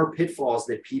are pitfalls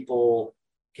that people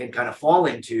can kind of fall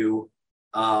into,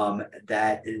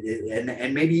 that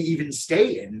and maybe even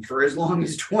stay in for as long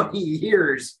as 20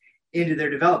 years into their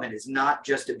development. It's not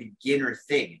just a beginner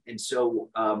thing. And so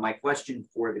my question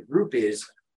for the group is,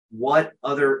 what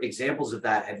other examples of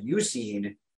that have you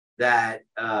seen that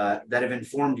have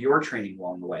informed your training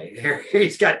along the way?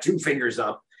 He's got 2 fingers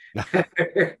up.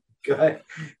 Go ahead.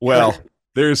 Well,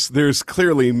 there's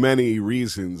clearly many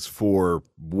reasons for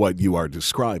what you are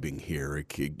describing here,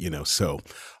 you know, so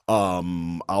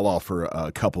I'll offer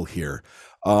a couple here.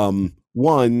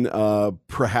 One,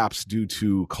 perhaps due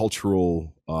to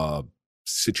cultural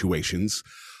situations,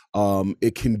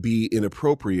 it can be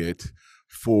inappropriate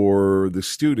for the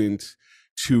student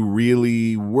to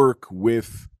really work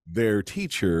with their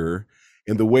teacher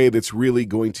in the way that's really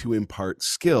going to impart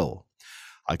skill.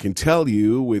 I can tell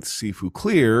you with Sifu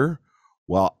Clear,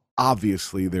 while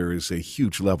obviously there is a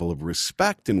huge level of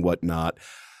respect and whatnot,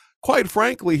 quite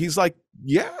frankly, he's like,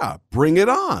 yeah, bring it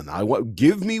on.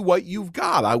 Give me what you've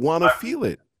got. I want to feel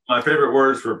it. My favorite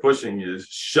words for pushing is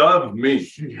shove me.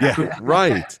 Yeah,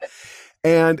 right.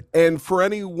 And for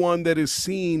anyone that has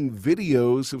seen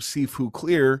videos of Sifu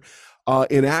Clear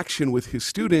in action with his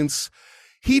students,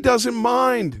 he doesn't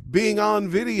mind being on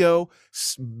video,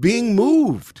 being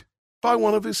moved by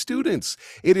one of his students.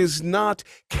 It is not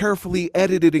carefully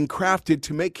edited and crafted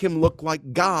to make him look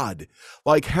like God,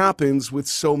 like happens with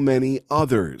so many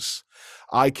others.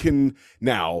 I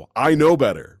know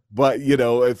better, but you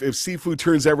know, if Sifu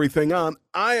turns everything on,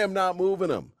 I am not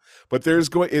moving him. But there's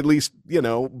going, at least, you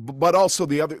know, but also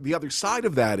the other side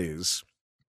of that is,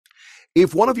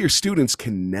 if one of your students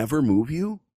can never move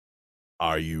you,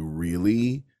 are you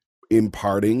really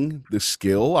imparting the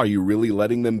skill? Are you really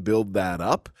letting them build that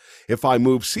up? If I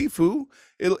move Sifu,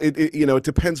 it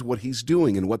depends what he's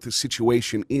doing and what the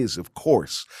situation is, of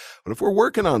course. But if we're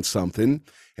working on something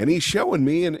and he's showing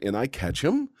me and I catch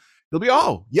him, he'll be,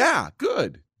 oh yeah,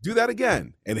 good. Do that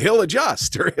again. And he'll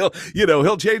adjust, or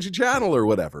he'll change the channel or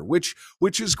whatever, which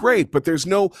is great. But there's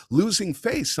no losing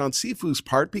face on Sifu's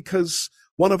part because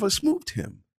one of us moved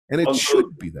him. And it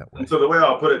should be that way. And so the way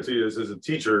I'll put it to you is, as a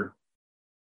teacher,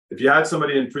 if you had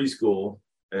somebody in preschool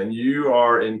and you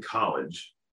are in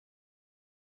college,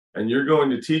 and you're going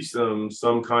to teach them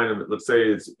some kind of, let's say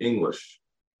it's English,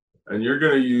 and you're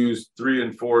going to use 3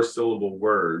 and 4 syllable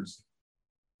words,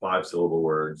 5 syllable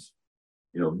words,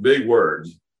 big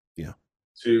words,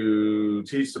 to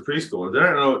teach the preschooler.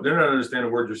 They're not understanding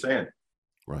the words you're saying.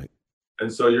 Right.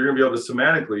 And so you're going to be able to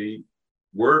semantically,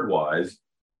 word wise,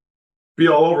 be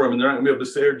all over them, and they're not going to be able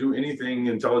to say or do anything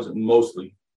intelligent,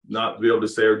 mostly not be able to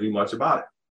say or do much about it.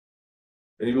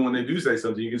 And even when they do say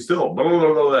something, you can still blah, blah,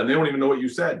 blah, blah, and they don't even know what you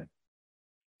said.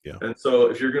 Yeah. And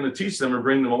so if you're going to teach them or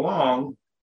bring them along,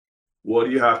 what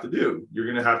do you have to do? You're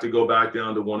going to have to go back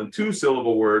down to 1 and 2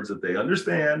 syllable words that they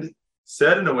understand,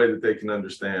 said in a way that they can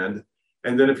understand.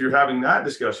 And then if you're having that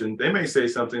discussion, they may say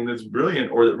something that's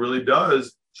brilliant or that really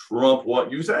does trump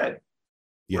what you said.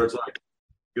 Yeah. Where it's like,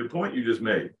 good point you just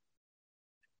made.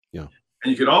 Yeah.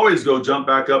 And you could always go jump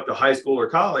back up to high school or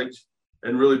college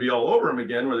and really be all over them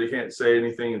again, where they can't say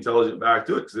anything intelligent back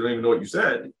to it because they don't even know what you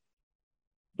said.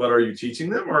 But are you teaching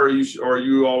them, or are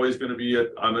you always going to be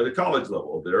I'm at a college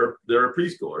level? They're a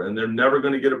preschooler, and they're never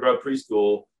going to get above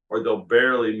preschool, or they'll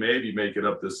barely maybe make it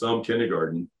up to some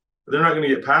kindergarten. But they're not going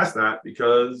to get past that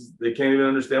because they can't even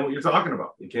understand what you're talking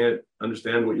about. They can't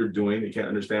understand what you're doing. They can't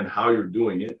understand how you're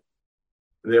doing it.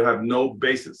 They have no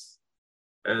basis.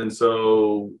 And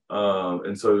so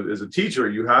as a teacher,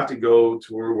 you have to go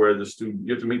to where you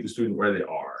have to meet the student where they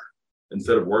are,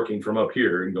 instead of working from up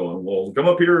here and going, well, come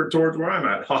up here towards where I'm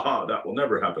at. That will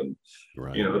never happen.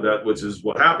 Right. Which is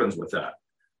what happens with that.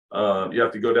 You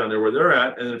have to go down there where they're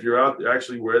at. And if you're out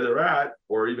actually where they're at,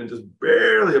 or even just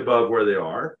barely above where they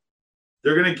are,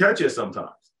 they're going to catch you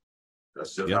sometimes.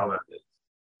 That's just how that is.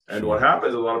 And what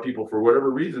happens, a lot of people, for whatever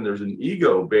reason, there's an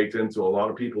ego baked into a lot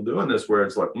of people doing this, where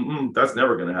it's like, that's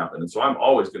never going to happen. And so I'm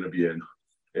always going to be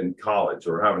in college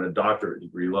or having a doctorate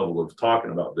degree level of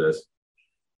talking about this.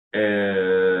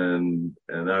 And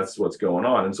that's what's going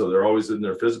on. And so they're always in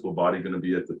their physical body going to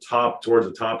be at the top, towards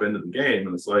the top end of the game.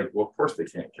 And it's like, well, of course they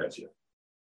can't catch you.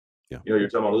 Yeah. You're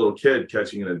talking about a little kid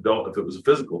catching an adult. If it was a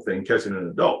physical thing, catching an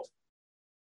adult.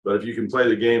 But if you can play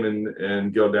the game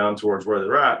and go down towards where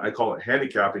they're at, I call it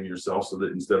handicapping yourself, so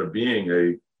that instead of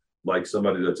being like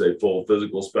somebody that's a full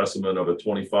physical specimen of a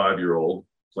 25-year-old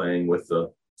playing with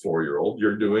the 4-year-old,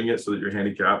 you're doing it so that you're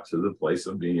handicapped to the place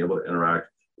of being able to interact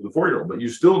with the 4-year-old. But you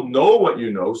still know what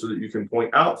you know, so that you can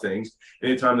point out things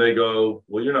anytime they go,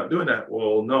 well, you're not doing that.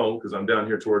 Well, no, because I'm down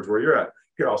here towards where you're at.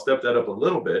 Here, I'll step that up a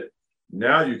little bit.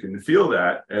 Now you can feel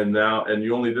that, and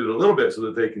you only did it a little bit so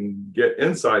that they can get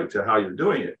insight to how you're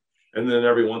doing it. And then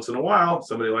every once in a while,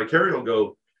 somebody like Harry will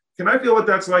go, can I feel what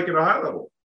that's like at a high level?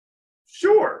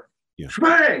 Sure. Yeah.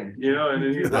 Bang! And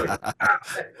then he's like,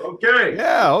 okay.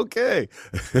 Yeah, okay.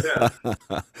 Yeah.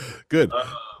 Good.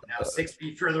 Now 6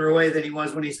 feet further away than he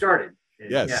was when he started.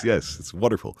 Yes, it's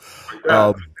wonderful.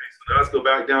 So let's go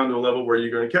back down to a level where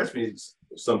you're going to catch me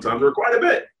sometimes, or quite a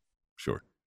bit. Sure.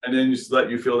 And then just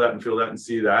let you feel that and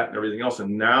see that and everything else.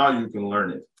 And now you can learn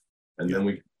it. And then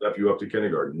we step you up to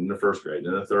kindergarten, and the 1st grade,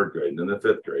 and the 3rd grade, and then the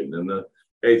 5th grade, and then the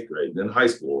 8th grade, and then high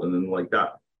school, and then like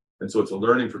that. And so it's a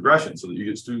learning progression, so that you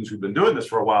get students who've been doing this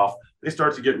for a while, they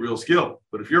start to get real skill.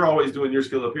 But if you're always doing your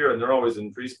skill up here and they're always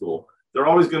in preschool, they're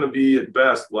always going to be at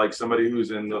best like somebody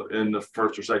who's in the 1st or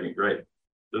 2nd grade.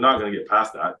 They're not going to get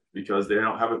past that, because they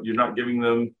don't have you're not giving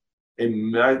them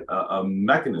a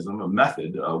mechanism, a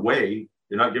method, a way.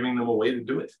 You're not giving them a way to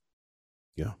do it.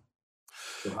 Yeah.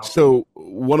 So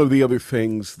one of the other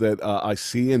things that I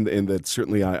see, and that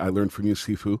certainly I learned from you,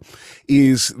 Sifu,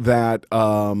 is that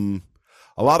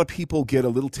a lot of people get a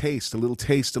little taste,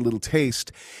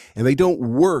 and they don't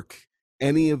work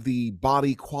any of the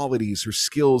body qualities or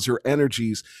skills or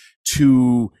energies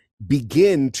to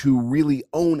begin to really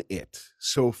own it.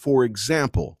 So, for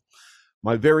example,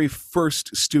 my very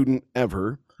first student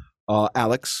ever,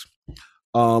 Alex,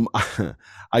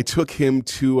 I took him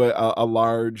to a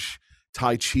large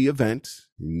Tai Chi event.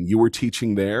 You were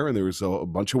teaching there, and there was a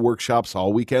bunch of workshops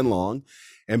all weekend long.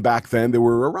 And back then, there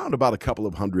were around about a couple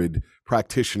of hundred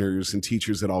practitioners and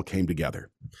teachers that all came together.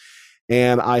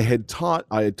 And I had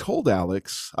told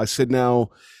Alex, I said, now,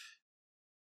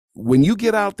 when you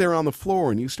get out there on the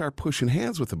floor and you start pushing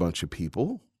hands with a bunch of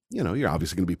people, you're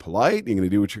obviously going to be polite. You're going to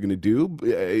do what you're going to do,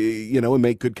 and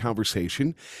make good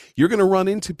conversation. You're going to run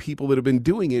into people that have been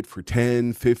doing it for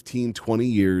 10, 15, 20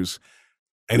 years.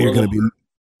 And you're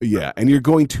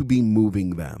going to be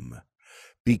moving them,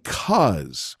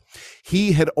 because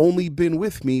he had only been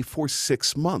with me for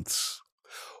 6 months.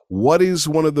 What is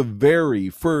one of the very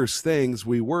first things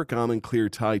we work on in Clear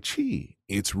Tai Chi?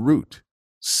 It's root,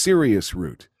 serious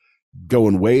root,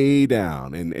 going way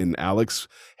down. And Alex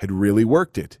had really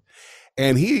worked it.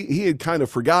 And he had kind of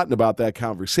forgotten about that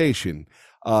conversation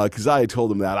because I had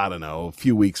told him that, I don't know, a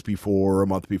few weeks before, a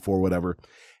month before, whatever.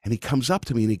 And he comes up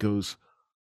to me and he goes,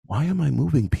 why am I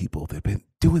moving people? They've been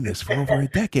doing this for over a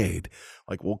decade.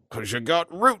 Like, well, because you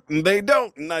got root and they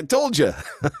don't. And I told you.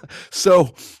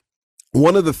 So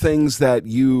one of the things that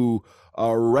you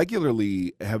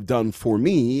regularly have done for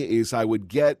me is I would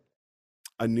get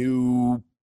a new,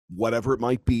 whatever it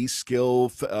might be,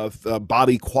 skill,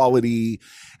 body quality,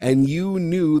 and you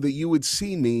knew that you would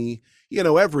see me,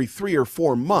 every 3 or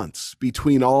 4 months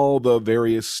between all the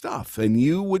various stuff. And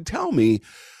you would tell me,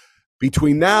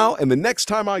 between now and the next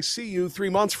time I see you 3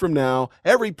 months from now,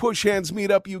 every push hands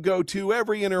meetup you go to,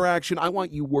 every interaction, I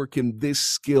want you working this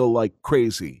skill like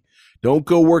crazy. Don't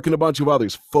go working a bunch of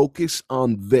others. Focus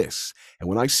on this. And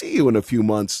when I see you in a few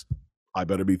months, I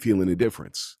better be feeling a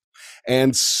difference.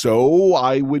 And so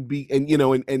I would be, and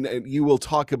you will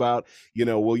talk about,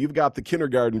 well, you've got the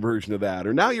kindergarten version of that,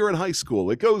 or now you're in high school,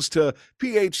 it goes to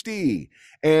PhD.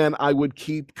 And I would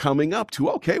keep coming up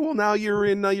to, okay, well, now you're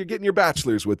getting your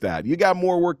bachelor's with that. You got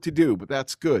more work to do, but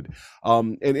that's good.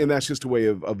 And that's just a way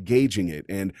of gauging it,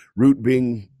 and root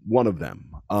being one of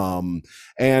them.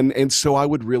 And so I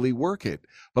would really work it.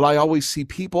 But I always see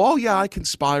people, oh yeah, I can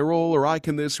spiral, or I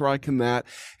can this, or I can that.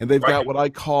 And they've got what I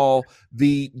call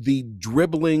the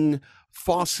dribbling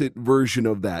faucet version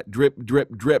of that. Drip,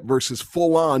 drip, drip versus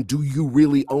full on. Do you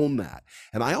really own that?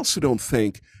 And I also don't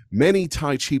think many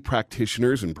Tai Chi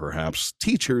practitioners and perhaps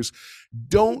teachers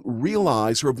don't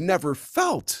realize, or have never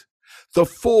felt, the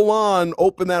full on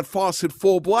open that faucet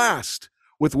full blast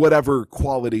with whatever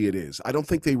quality it is. I don't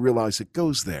think they realize it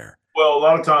goes there. Well, a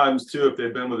lot of times too, if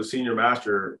they've been with a senior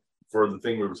master for the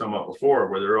thing we were talking about before,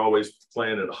 where they're always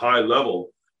playing at a high level,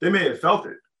 they may have felt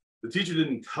it. The teacher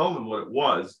didn't tell them what it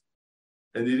was,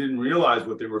 and they didn't realize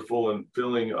what they were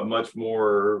feeling a much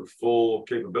more full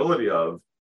capability of.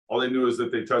 All they knew is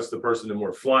that they touched the person and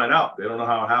were flying out. They don't know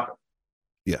how it happened.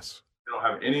 Yes. They don't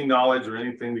have any knowledge or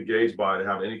anything to gauge by to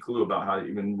have any clue about how to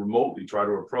even remotely try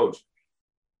to approach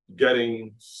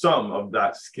getting some of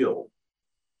that skill.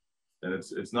 And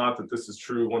it's not that this is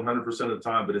true 100% of the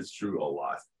time, but it's true a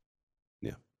lot.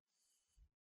 Yeah.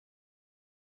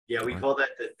 Yeah, we call that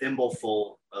the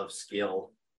thimbleful of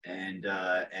skill. And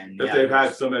if they've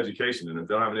had some education, and if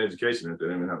they don't have an education in it, they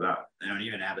don't even have that. They don't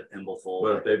even have a thimbleful.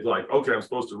 But if they've okay, I'm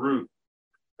supposed to root,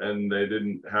 and they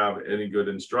didn't have any good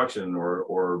instruction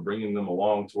or bringing them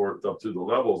along up to the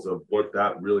levels of what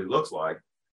that really looks like,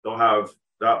 they'll have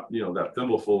that, that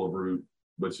thimbleful of root,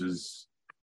 which is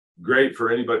great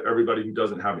for everybody who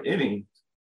doesn't have any,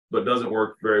 but doesn't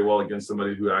work very well against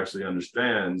somebody who actually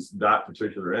understands that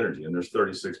particular energy. And there's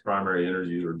 36 primary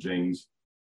energies or jings,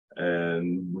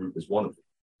 and root is one of them.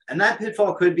 And that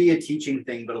pitfall could be a teaching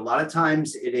thing, but a lot of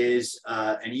times it is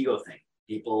an ego thing.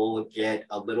 People get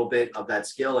a little bit of that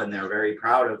skill and they're very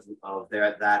proud of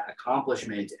that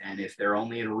accomplishment. And if they're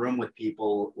only in a room with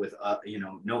people with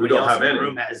nobody else in the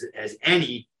room has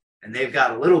any, and they've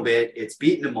got a little bit, it's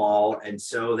beating them all, and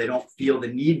so they don't feel the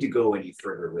need to go any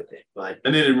further with it.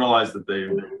 And they didn't realize that they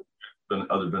been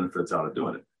other benefits out of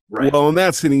doing it. Right. Well, and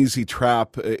that's an easy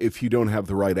trap if you don't have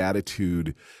the right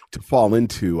attitude to fall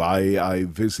into. I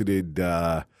visited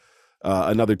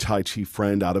another Tai Chi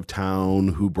friend out of town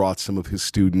who brought some of his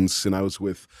students, and I was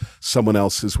with someone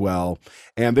else as well.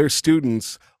 And their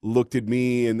students looked at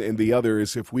me and the other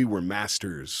as if we were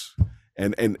masters.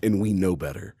 And we know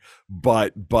better,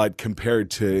 but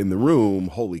compared to in the room,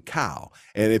 holy cow!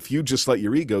 And if you just let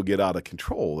your ego get out of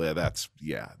control, that's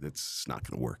not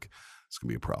going to work. It's going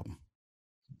to be a problem.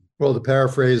 Well, to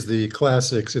paraphrase the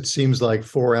classics, it seems like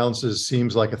 4 ounces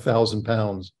seems like 1,000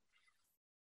 pounds.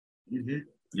 Mm-hmm.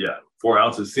 Yeah, 4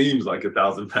 ounces seems like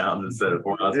 1,000 pounds instead of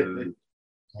 4 ounces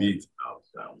beats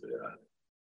 1,000 pounds.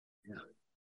 Yeah.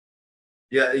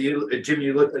 Yeah, Jim,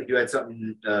 you looked like you had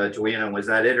something, Joanna, was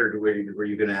that it, or were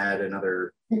you going to add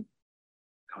another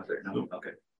comment? No,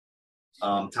 okay.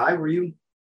 Ty, were you?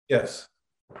 Yes.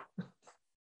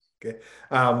 Okay.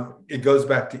 It goes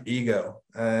back to ego,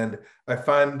 and I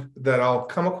find that I'll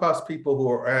come across people who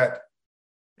are at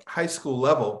high school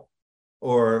level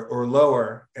or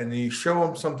lower, and you show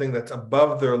them something that's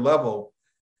above their level,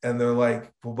 and they're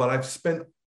like, well, but I've spent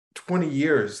 20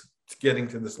 years getting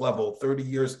to this level, 30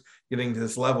 years getting to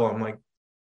this level. I'm like,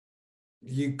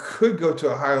 you could go to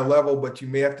a higher level, but you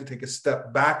may have to take a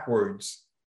step backwards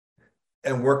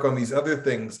and work on these other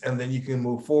things, and then you can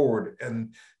move forward.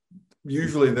 And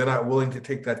usually they're not willing to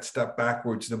take that step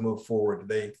backwards to move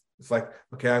forward. It's like,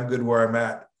 okay, I'm good where I'm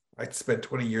at. I spent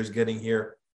 20 years getting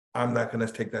here. I'm not going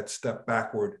to take that step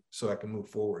backward so I can move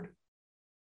forward.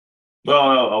 Well,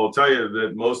 I will tell you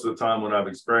that most of the time when I've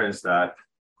experienced that,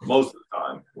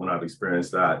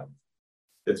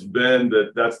 it's been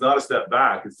that that's not a step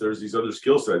back. It's there's these other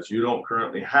skill sets you don't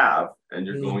currently have, and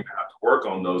you're going to have to work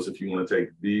on those if you want to take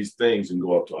these things and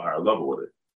go up to a higher level with it.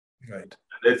 Right.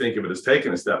 They think of it as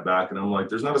taking a step back, and I'm like,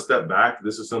 there's not a step back.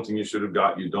 This is something you should have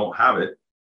got. You don't have it.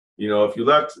 You know, if you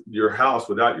left your house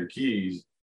without your keys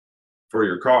for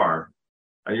your car,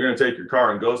 and you're going to take your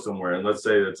car and go somewhere, and let's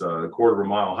say it's a quarter of a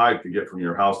mile hike to get from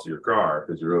your house to your car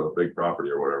because you're a big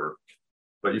property or whatever.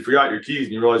 But you forgot your keys,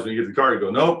 and you realize when you get to the car, you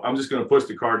go, nope, I'm just going to push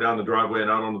the car down the driveway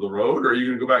and out onto the road, or are you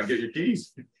going to go back and get your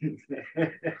keys?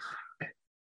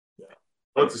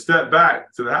 Well, it's a step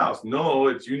back to the house. No,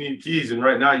 it's you need keys, and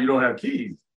right now you don't have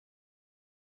keys.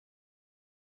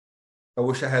 I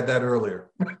wish I had that earlier.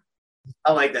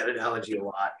 I like that analogy a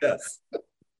lot. Yes.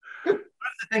 One of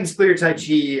the things Clear Tai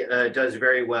Chi does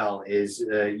very well is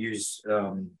use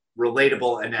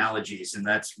relatable analogies, and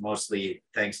that's mostly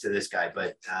thanks to this guy,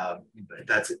 but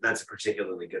that's a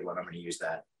particularly good one. I'm going to use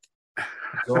that.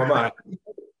 So am I.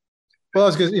 Well, I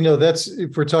was going to, that's,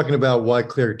 if we're talking about why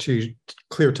Clear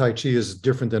Tai Chi is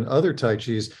different than other Tai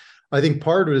Chis, I think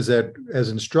part of it is that as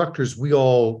instructors, we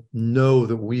all know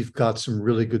that we've got some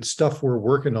really good stuff we're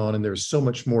working on, and there's so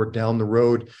much more down the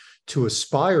road to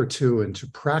aspire to and to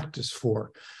practice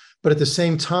for. But at the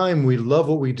same time, we love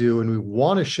what we do and we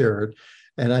want to share it.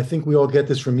 And I think we all get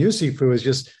this from you, Sifu, is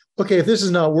just, okay, if this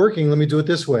is not working, let me do it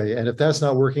this way. And if that's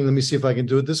not working, let me see if I can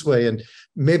do it this way. And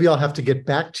maybe I'll have to get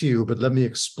back to you, but let me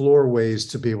explore ways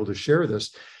to be able to share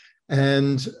this.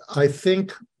 And I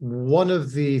think one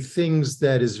of the things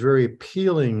that is very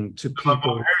appealing to people. I'm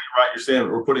hearing you right. You're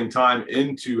saying we're putting time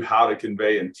into how to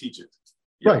convey and teach it.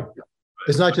 Yeah. Right.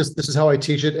 It's not just this is how I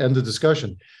teach it, end the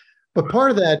discussion. But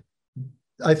part of that,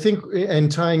 I think,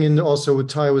 and tying in also what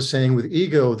Ty was saying with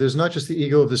ego, there's not just the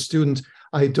ego of the student.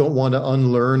 I don't want to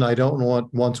unlearn. I don't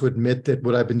want to admit that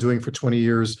what I've been doing for 20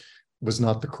 years was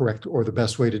not the correct or the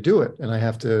best way to do it. And I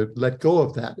have to let go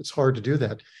of that. It's hard to do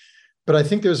that. But I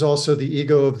think there's also the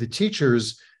ego of the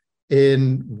teachers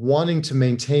in wanting to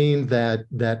maintain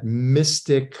that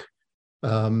mystic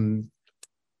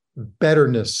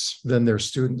betterness than their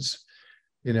students,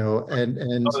 and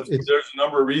there's a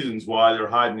number of reasons why they're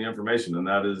hiding the information, and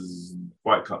that is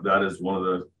one of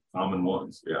the common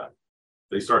ones. Yeah,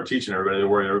 they start teaching everybody, they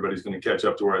worry everybody's going to catch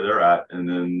up to where they're at, and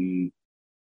then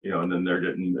and then they're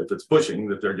getting, if it's pushing,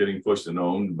 that they're getting pushed and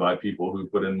owned by people who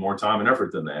put in more time and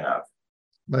effort than they have.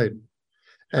 Right.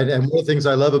 And one of the things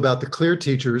I love about the Clear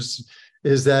teachers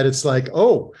is that it's like,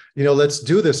 oh, let's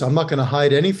do this. I'm not going to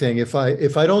hide anything. If I'm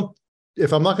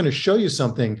not going to show you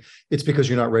something, it's because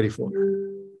you're not ready for it.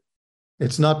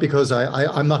 It's not because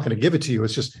I'm not going to give it to you.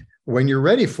 It's just when you're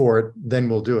ready for it, then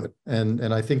we'll do it.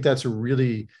 And I think that's a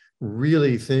really,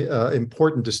 really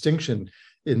important distinction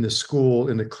in the school,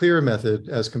 in the Clear method,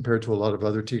 as compared to a lot of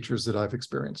other teachers that I've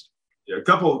experienced. Yeah, a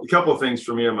couple of things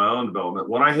for me in my own development.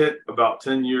 When I hit about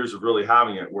 10 years of really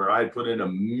having it, where I had put in a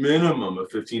minimum of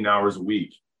 15 hours a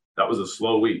week, that was a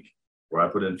slow week, where I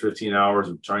put in 15 hours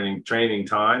of training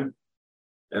time.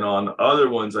 And on other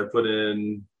ones, I put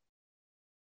in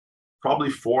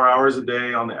probably 4 hours a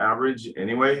day on the average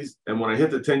anyways. And when I hit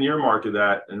the 10-year mark of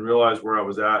that and realized where I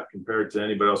was at compared to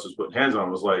anybody else who's putting hands on,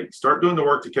 I was like, start doing the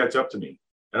work to catch up to me.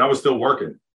 And I was still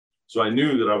working. So I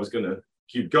knew that I was going to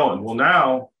keep going. Well,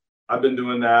 now I've been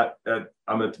doing that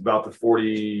I'm at about the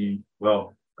 40,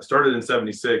 well, I started in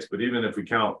 76, but even if we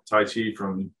count Tai Chi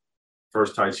from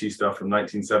first Tai Chi stuff from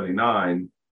 1979,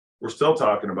 we're still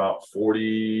talking about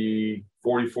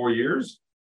 44 years,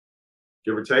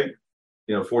 give or take,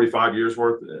 45 years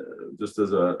worth, just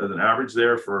as an average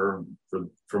there from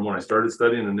when I started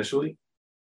studying initially.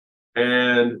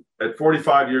 And at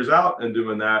 45 years out and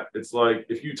doing that, it's like,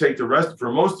 if you take the rest,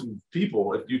 for most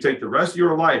people, if you take the rest of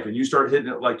your life and you start hitting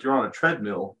it like you're on a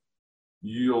treadmill,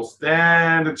 you'll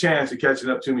stand a chance of catching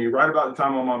up to me right about the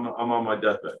time I'm on my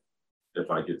deathbed,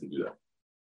 if I get to do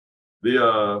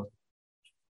that.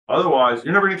 Otherwise,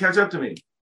 you're never going to catch up to me.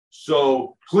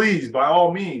 So please, by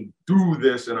all means, do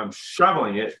this. And I'm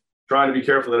shoveling it, trying to be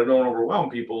careful that I don't overwhelm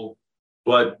people,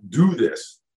 but do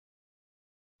this.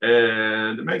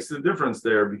 And it makes the difference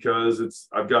there, because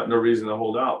I've got no reason to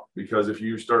hold out, because if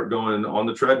you start going on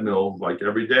the treadmill like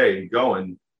every day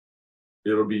going,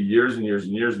 it'll be years and years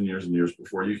and years and years and years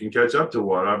before you can catch up to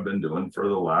what I've been doing for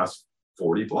the last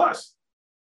 40 plus.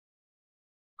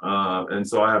 And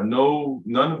so I have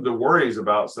none of the worries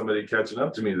about somebody catching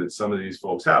up to me that some of these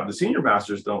folks have. The senior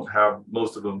masters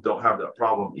most of them don't have that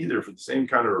problem either, for the same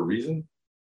kind of a reason.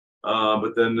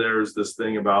 But then there's this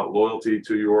thing about loyalty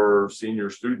to your senior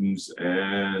students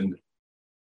and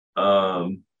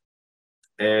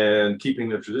keeping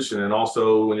the tradition. And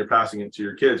also when you're passing it to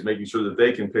your kids, making sure that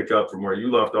they can pick up from where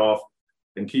you left off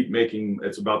and keep making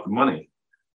it's about the money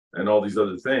and all these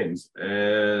other things.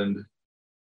 And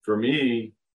for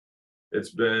me,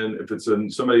 it's been, if it's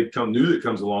somebody new that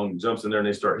comes along and jumps in there and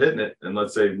they start hitting it, and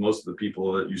let's say most of the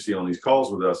people that you see on these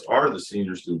calls with us are the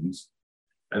senior students,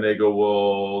 and they go,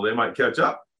 well, they might catch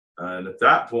up. And at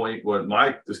that point, what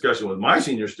my discussion with my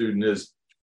senior student is,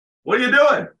 what are you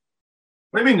doing?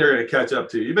 What do you mean they're going to catch up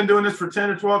to you? You've been doing this for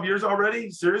 10 or 12 years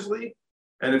already? Seriously?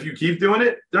 And if you keep doing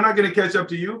it, they're not going to catch up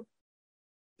to you.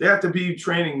 They have to be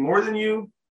training more than you,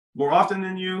 more often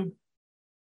than you,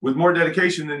 with more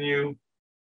dedication than you,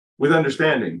 with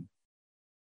understanding.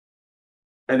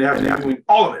 And they have to be doing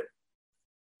all of it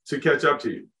to catch up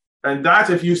to you. And that's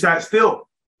if you sat still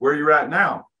where you're at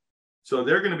now. So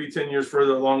they're going to be 10 years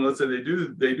further along. Let's say they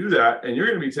do that, and you're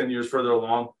going to be 10 years further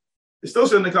along. They still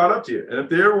shouldn't have caught up to you. And if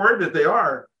they're worried that they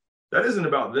are, that isn't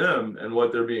about them and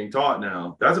what they're being taught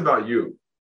now. That's about you.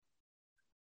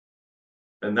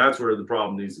 And that's where the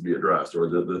problem needs to be addressed, or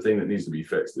the thing that needs to be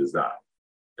fixed is that.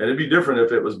 And it'd be different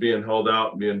if it was being held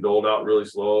out, being doled out really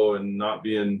slow, and not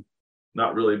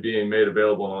really being made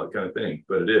available and all that kind of thing.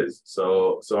 But it is.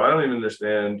 So I don't even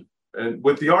understand. And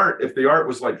with the art, if the art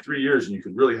was like 3 years and you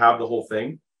could really have the whole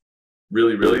thing,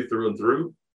 really, really through and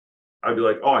through, I'd be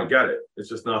like, oh, I get it. It's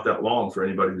just not that long for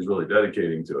anybody who's really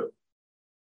dedicating to it.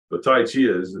 But Tai Chi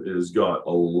is got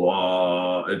a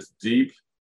lot. It's deep.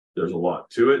 There's a lot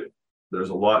to it. There's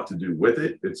a lot to do with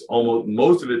it. It's almost,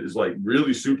 most of it is like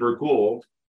really super cool,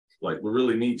 like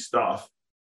really neat stuff,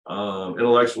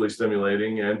 intellectually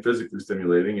stimulating and physically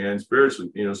stimulating and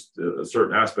spiritually, a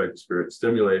certain aspect of spirit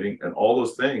stimulating and all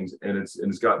those things. And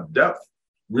it's got depth,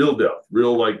 real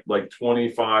like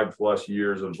 25 plus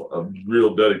years of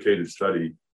real dedicated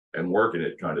study and work in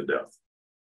it kind of depth,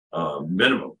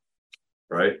 minimum,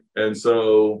 right? And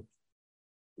so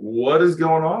what is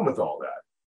going on with all that?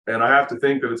 And I have to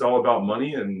think that it's all about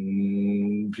money,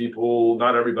 and people,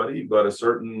 not everybody, but a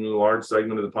certain large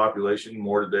segment of the population,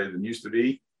 more today than used to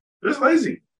be, they're just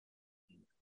lazy.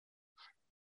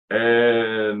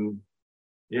 And,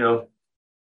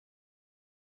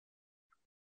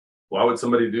 why would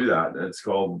somebody do that? It's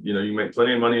called, you make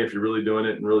plenty of money if you're really doing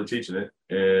it and really teaching it.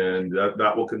 And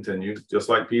that will continue. Just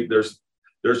like there's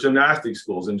gymnastics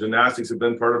schools, and gymnastics have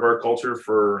been part of our culture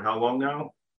for how long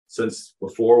now? Since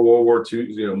before World War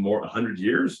II, more 100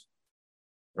 years,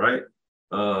 right?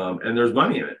 And there's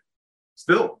money in it.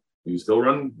 Still, you still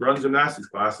run gymnastics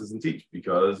classes and teach,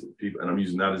 because people, and I'm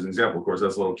using that as an example. Of course,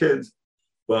 that's little kids,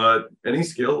 but any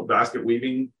skill, basket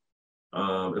weaving.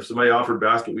 If somebody offered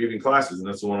basket weaving classes, and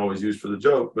that's the one I always use for the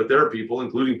joke, but there are people,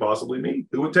 including possibly me,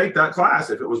 who would take that class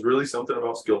if it was really something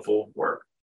about skillful work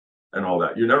and all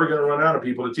that. You're never going to run out of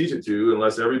people to teach it to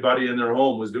unless everybody in their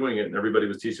home was doing it and everybody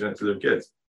was teaching it to their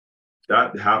kids.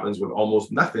 That happens with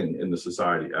almost nothing in the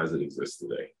society as it exists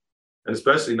today. And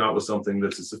especially not with something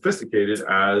that's as sophisticated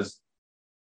as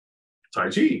Tai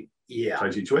Chi, Tai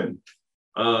Chi Chuan.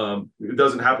 It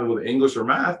doesn't happen with English or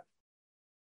math.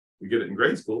 We get it in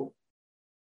grade school.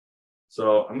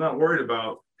 So I'm not worried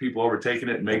about people overtaking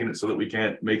it and making it so that we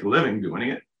can't make a living doing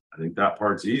it. I think that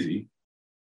part's easy.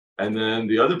 And then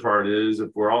the other part is, if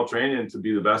we're all training to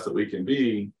be the best that we can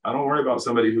be, I don't worry about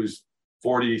somebody who's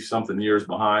 40 something years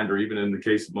behind, or even in the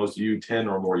case of most of you, 10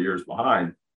 or more years behind.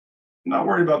 I'm not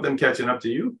worried about them catching up to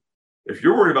you. If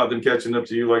you're worried about them catching up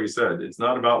to you, like I said, it's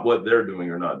not about what they're doing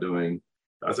or not doing.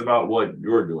 That's about what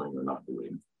you're doing or not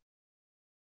doing.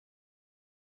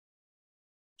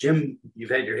 Jim,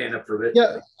 you've had your hand up for a bit.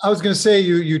 Yeah, I was going to say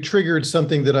you triggered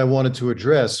something that I wanted to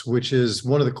address, which is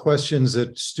one of the questions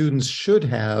that students should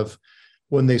have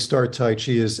when they start Tai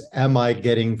Chi is, am I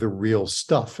getting the real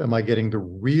stuff? Am I getting the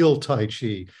real Tai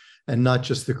Chi and not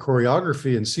just the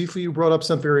choreography? And Sifu, you brought up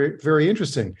something very, very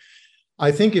interesting.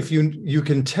 I think if you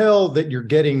can tell that you're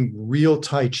getting real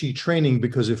Tai Chi training,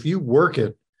 because if you work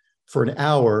it for an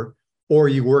hour or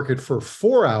you work it for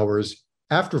 4 hours,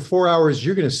 after 4 hours,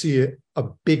 you're going to see a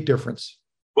big difference.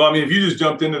 Well, I mean, if you just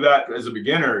jumped into that as a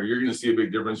beginner, you're going to see a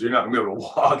big difference. You're not going to be able to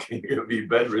walk, and you're going to be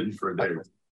bedridden for a day.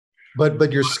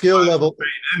 But your skill level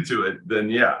into it, then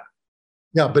yeah.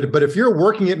 But if you're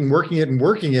working it and working it and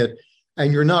working it,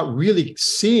 and you're not really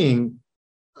seeing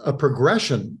a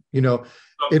progression,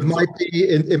 it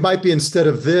might be instead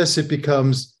of this, it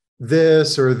becomes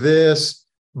this or this,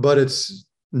 but it's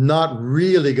not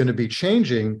really going to be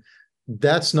changing.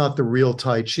 That's not the real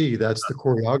Tai Chi. That's the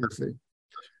choreography.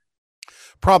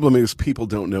 Problem is, people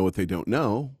don't know what they don't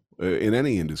know in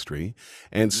any industry.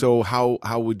 And so how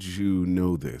would you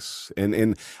know this?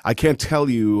 And I can't tell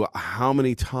you how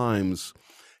many times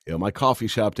my coffee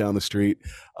shop down the street,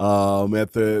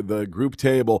 at the group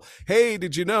table. Hey,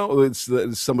 did you know?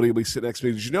 Somebody will be sitting next to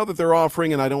me. Did you know that they're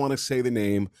offering? And I don't want to say the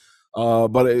name,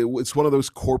 but it's one of those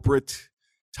corporate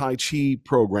Tai Chi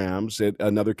programs at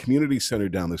another community center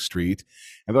down the street.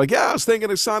 And they're like, yeah, I was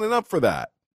thinking of signing up for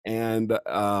that. And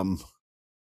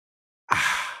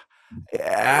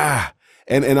yeah,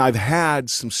 and I've had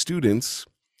some students,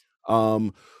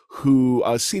 who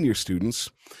senior students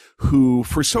who,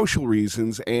 for social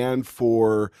reasons and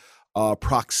for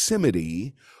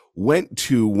proximity, went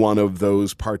to one of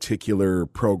those particular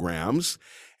programs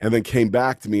and then came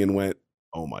back to me and went,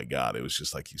 oh my God, it was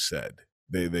just like you said.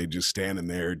 They just standing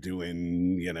there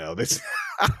doing, this.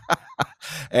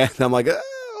 And I'm like,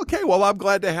 okay, well, I'm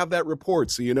glad to have that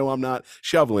report. So, I'm not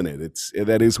shoveling it.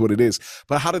 That is what it is.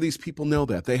 But how do these people know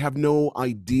that? They have no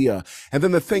idea. And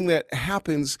then the thing that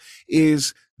happens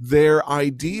is their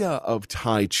idea of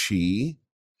Tai Chi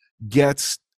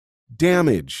gets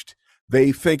damaged.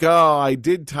 They think, oh, I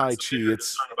did Tai Chi.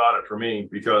 It's about it for me,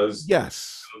 because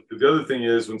yes. The other thing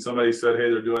is, when somebody said, hey,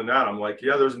 they're doing that, I'm like,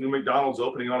 yeah, there's a new McDonald's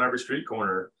opening on every street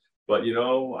corner. But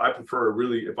I prefer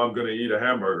if I'm going to eat a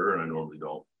hamburger, and I normally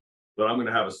don't, but I'm going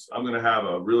to have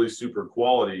a really super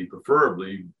quality,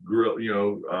 preferably grill,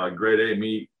 grade A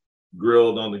meat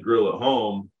grilled on the grill at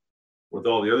home with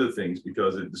all the other things,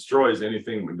 because it destroys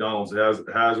anything McDonald's has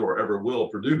or ever will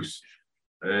produce.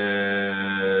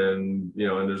 And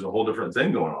there's a whole different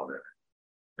thing going on there.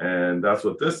 And that's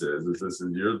what this is.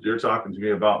 You're talking to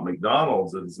me about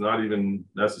McDonald's. It's not even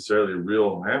necessarily a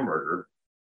real hamburger.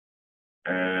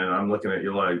 And I'm looking at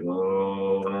you like,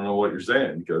 oh, I don't know what you're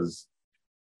saying, because,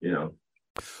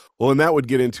 Well, and that would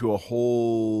get into a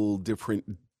whole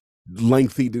different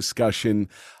lengthy discussion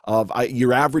of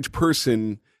your average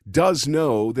person does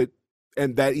know that,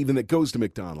 and that even that goes to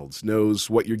McDonald's knows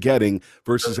what you're getting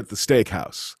versus at the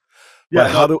steakhouse. Yeah,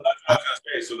 that's what I was gonna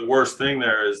say. So the worst thing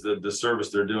there is the disservice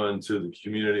they're doing to the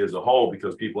community as a whole,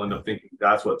 because people end up thinking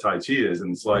that's what Tai Chi is.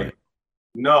 And it's like, right.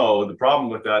 No, the problem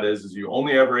with that is you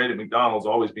only ever ate at McDonald's,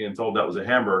 always being told that was a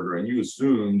hamburger, and you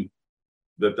assumed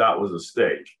that was a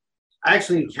steak. I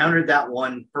actually encountered that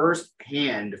one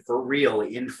firsthand for real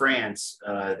in France.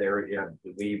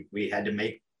 We had to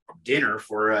make dinner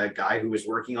for a guy who was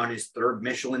working on his 3rd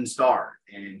Michelin star,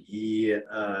 and we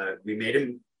made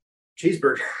him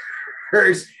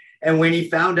cheeseburgers. And when he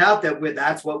found out that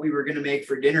that's what we were going to make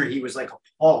for dinner, he was like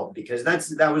appalled, because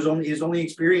that was his only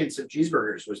experience of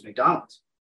cheeseburgers was McDonald's.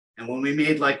 And when we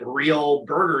made like real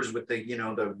burgers with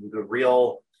the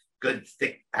real good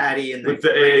thick patty and with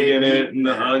the egg in it and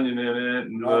the onion in it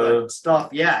and all that stuff,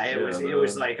 it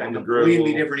was like a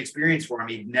completely different experience for him.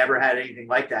 He'd never had anything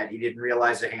like that. He didn't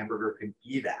realize a hamburger could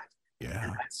be that.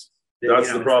 Yeah.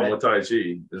 That's the problem with Tai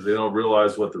Chi, is they don't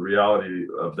realize what the reality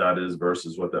of that is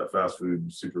versus what that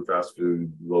super fast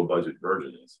food, low budget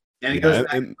version is. And it goes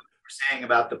back to what you were saying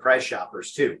about the price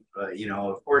shoppers too.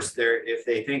 Of course, if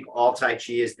they think all Tai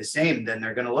Chi is the same, then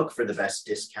they're going to look for the best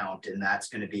discount, and that's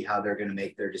going to be how they're going to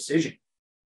make their decision.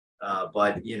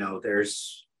 But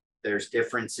there's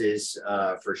differences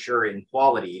for sure in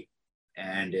quality,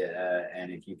 and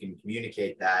if you can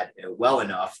communicate that well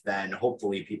enough, then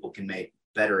hopefully people can make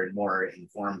better and more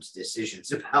informed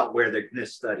decisions about where they're going to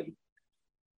study.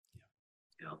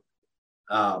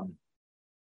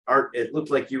 Art, it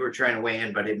looked like you were trying to weigh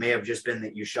in, but it may have just been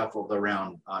that you shuffled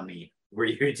around on me.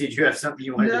 Did you have something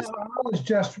you wanted to say? I was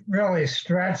just really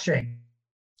stretching.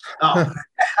 Oh.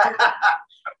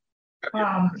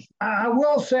 I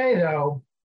will say, though,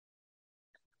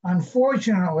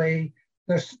 unfortunately,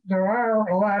 there are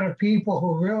a lot of people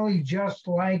who really just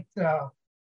like the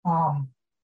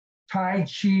Tai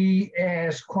Chi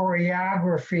as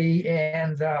choreography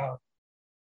and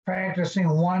practicing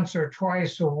once or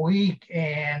twice a week,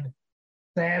 and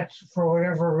that's, for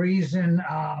whatever reason,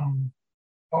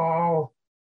 all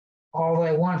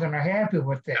they want, and are happy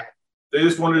with that. They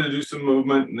just wanted to do some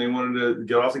movement, and they wanted to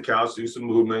get off the couch, do some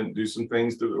movement, do some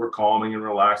things that were calming and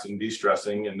relaxing,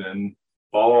 de-stressing, and then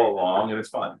follow along, and it's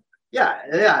fun. Yeah,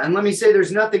 and let me say,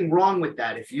 there's nothing wrong with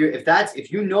that. If you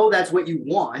know that's what you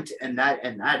want, and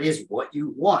that is what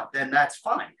you want, then that's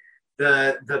fine.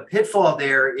 The pitfall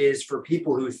there is for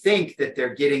people who think that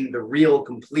they're getting the real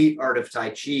complete art of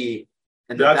Tai Chi,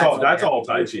 and that's all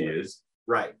Tai Chi is.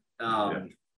 Right.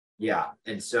 Yeah.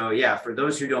 And so, for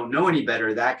those who don't know any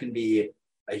better, that can be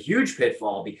a huge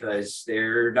pitfall, because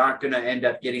they're not going to end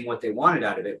up getting what they wanted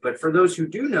out of it. But for those who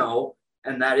do know,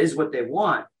 and that is what they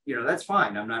want, that's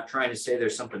fine. I'm not trying to say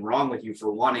there's something wrong with you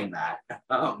for wanting that.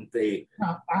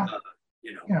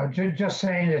 Just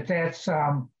saying that that's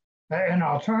an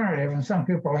alternative, and some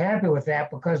people are happy with that,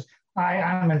 because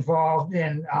I'm involved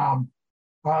in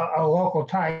a local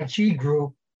Tai Chi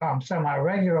group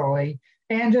semi-regularly,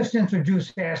 and just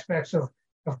introduce aspects of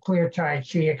clear Tai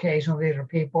Chi. Occasionally, there are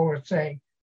people would say,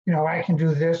 you know, I can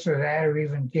do this or that, or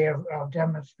even give a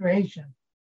demonstration.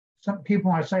 Some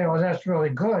people might say, oh, that's really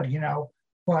good, you know,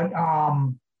 but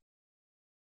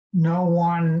no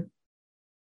one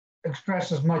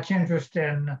expresses much interest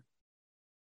in,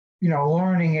 you know,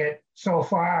 learning it so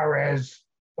far as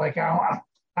like, I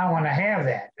want to have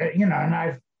that, you know, and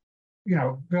I've, you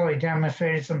know, really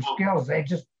demonstrated some skills. They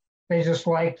just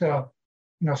like the,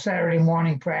 you know, Saturday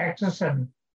morning practice, and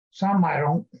some I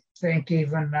don't think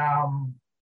even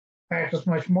practice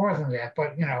much more than that.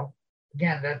 But, you know,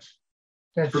 again, that's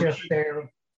just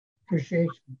their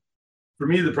appreciation. For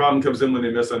me, the problem comes in when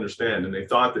they misunderstand and they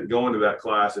thought that going to that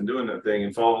class and doing that thing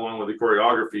and following along with the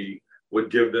choreography would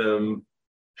give them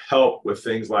help with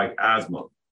things like asthma,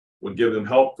 would give them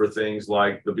help for things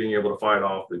like the being able to fight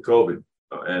off the COVID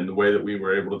and the way that we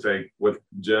were able to take with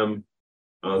Jim,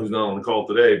 who's not on the call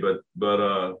today, but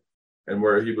and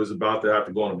where he was about to have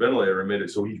to go on a ventilator and made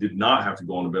it so he did not have to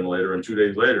go on a ventilator. And 2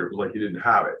 days later, it was like he didn't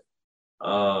have it.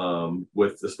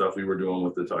 With the stuff we were doing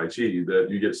with the Tai Chi, that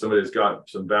you get somebody that's got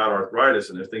some bad arthritis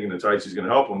and they're thinking the Tai Chi is going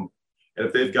to help them. And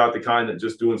if they've got the kind that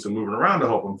just doing some moving around to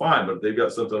help them, fine. But if they've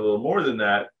got something a little more than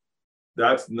that,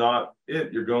 that's not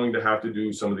it. You're going to have to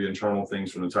do some of the internal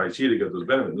things from the Tai Chi to get those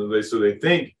benefits. So they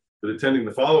think that attending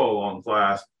the follow along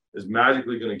class is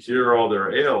magically going to cure all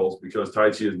their ails because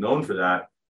Tai Chi is known for that.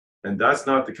 And that's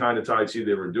not the kind of Tai Chi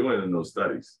they were doing in those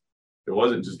studies. It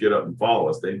wasn't just get up and follow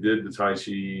us. They did the Tai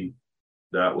Chi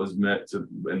that was meant to,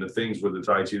 and the things with the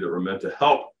Tai Chi that were meant to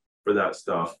help for that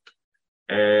stuff.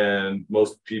 And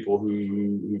most people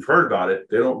who've heard about it,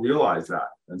 they don't realize that.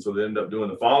 And so they end up doing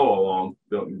the follow along,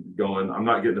 going, I'm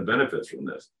not getting the benefits from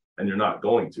this. And you're not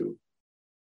going to.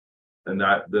 And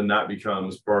then that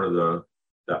becomes part of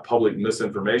that public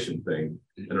misinformation thing,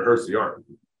 and it hurts the art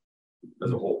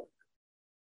as a whole.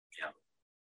 Yeah.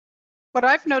 What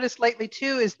I've noticed lately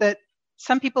too is that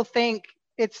some people think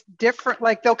it's different.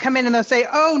 Like they'll come in and they'll say,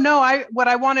 oh no, what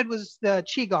I wanted was the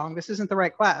Qigong. This isn't the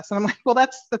right class. And I'm like, well,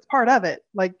 that's part of it.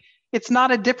 Like, it's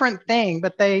not a different thing,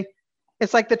 but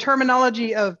it's like the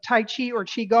terminology of Tai Chi or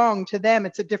Qigong to them,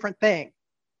 it's a different thing.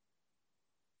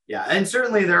 Yeah, and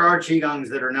certainly there are Qigongs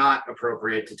that are not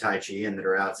appropriate to Tai Chi and that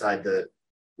are outside the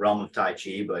realm of Tai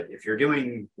Chi. But if you're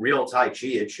doing real Tai Chi,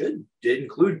 it should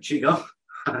include Qigong.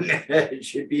 It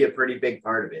should be a pretty big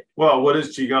part of it. Well, what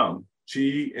is Qigong?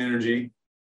 Qi, energy.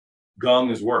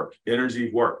 Gong is work, energy,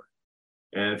 work.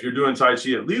 And if you're doing Tai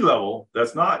Chi at Li level,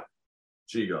 that's not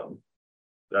Qigong.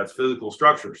 That's physical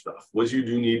structure stuff, which you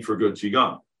do need for good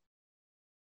Qigong.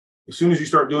 As soon as you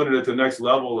start doing it at the next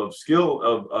level of skill,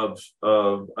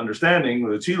 of understanding,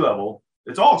 the Qi level,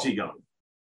 it's all Qigong.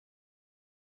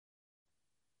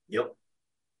 Yep.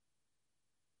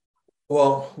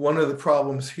 Well, one of the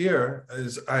problems here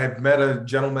is I've met a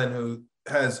gentleman who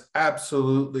has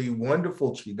absolutely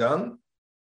wonderful Qigong,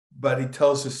 but he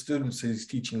tells his students that he's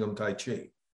teaching them Tai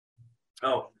Chi.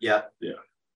 Oh, yeah. Yeah.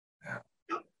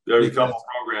 There's a couple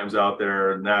programs out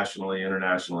there nationally,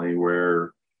 internationally,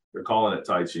 where they're calling it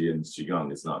Tai Chi and it's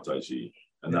Qigong. It's not Tai Chi.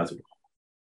 And that's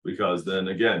because then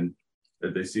again,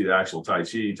 if they see the actual Tai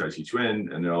Chi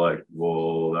Chuan, and they're like,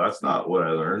 well, that's not what I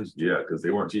learned. Yeah, because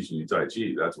they weren't teaching you Tai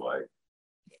Chi. That's why.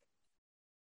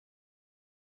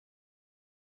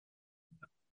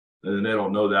 And then they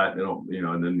don't know that, they don't, you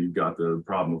know, and then you've got the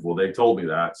problem of, well, they told me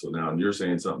that, so now you're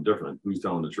saying something different. Who's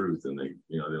telling the truth? And they,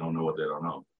 you know, they don't know what they don't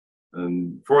know.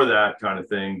 And for that kind of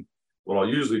thing, what I'll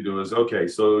usually do is, okay,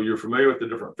 so you're familiar with the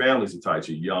different families of Tai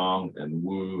Chi, Yang and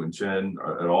Wu and Chen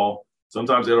at all.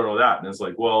 Sometimes they don't know that. And it's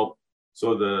like, well,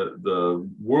 so the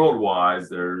worldwide,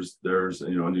 there's,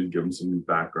 you know, and you give them some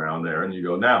background there and you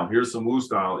go, now here's some Wu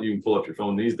style. You can pull up your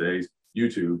phone these days,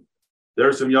 YouTube.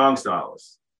 There's some Yang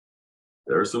stylists.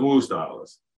 There are some Wu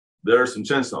stylists. There are some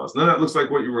Chen stylists. None of that looks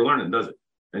like what you were learning, does it?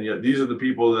 And yet these are the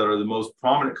people that are the most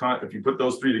prominent kind. If you put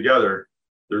those three together,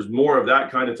 there's more of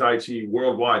that kind of Tai Chi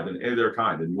worldwide than any of their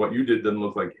kind. And what you did doesn't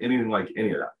look like anything like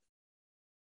any of that.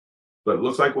 But it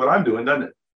looks like what I'm doing, doesn't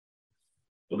it?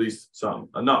 At least some,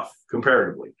 enough,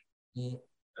 comparatively. Mm.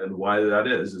 And why that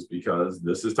is because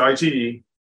this is Tai Chi.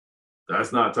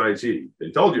 That's not Tai Chi.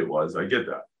 They told you it was, I get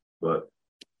that. But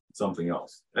it's something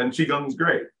else. And Qigong is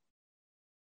great.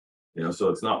 You know, so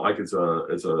it's not like it's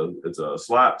a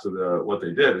slap to what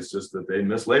they did. It's just that they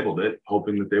mislabeled it,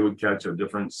 hoping that they would catch a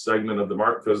different segment of the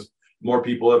market, because more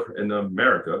people in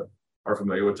America are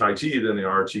familiar with Tai Chi than they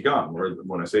are Qigong. Or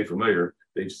when I say familiar,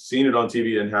 they've seen it on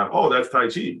TV and have, oh, that's Tai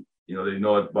Chi. You know, they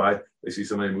know it by, they see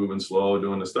somebody moving slow,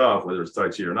 doing the stuff, whether it's Tai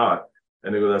Chi or not.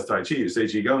 And they go, that's Tai Chi. You say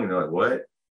Qigong, and they're like, what?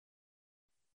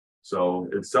 So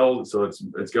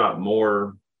it's got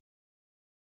more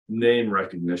name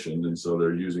recognition, and so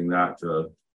they're using that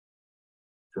to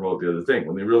promote the other thing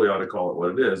when they really ought to call it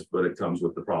what it is, but it comes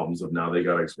with the problems of now they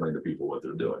got to explain to people what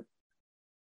they're doing.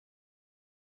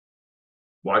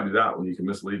 Why do that when you can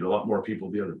mislead a lot more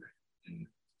people the other way?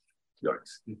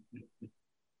 Yikes.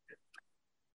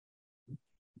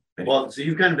 Well, so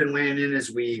you've kind of been weighing in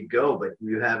as we go, but do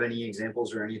you have any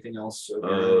examples or anything else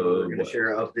you're going to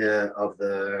share of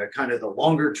the kind of the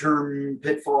longer term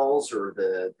pitfalls or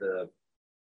the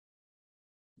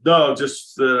No,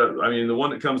 just the one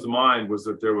that comes to mind was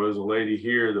that there was a lady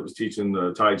here that was teaching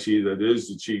the Tai Chi that is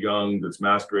the Qigong that's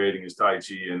masquerading as Tai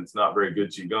Chi, and it's not very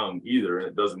good Qigong either, and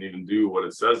it doesn't even do what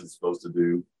it says it's supposed to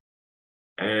do.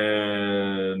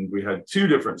 And we had two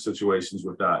different situations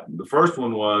with that. The first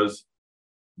one was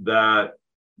that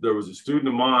there was a student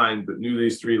of mine that knew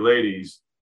these three ladies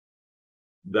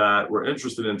that were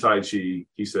interested in Tai Chi,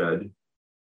 he said.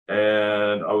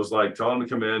 And I was like, tell them to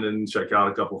come in and check out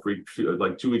a couple free,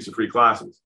 like 2 weeks of free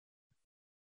classes.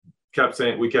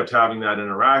 We kept having that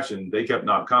interaction. They kept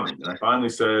not coming. And I finally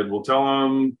said, well, tell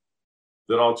them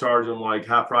that I'll charge them like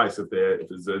half price if they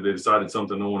decided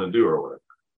something they want to do or whatever.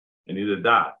 And he did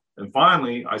that. And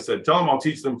finally, I said, tell them I'll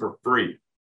teach them for free.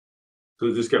 So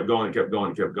it just kept going, kept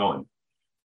going, kept going.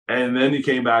 And then he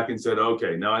came back and said,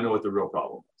 okay, now I know what the real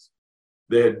problem was.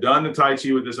 They had done the Tai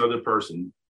Chi with this other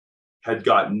person, had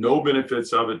got no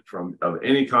benefits of it of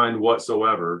any kind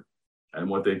whatsoever. And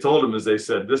what they told him is they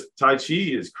said, this Tai Chi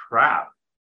is crap.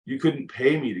 You couldn't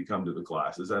pay me to come to the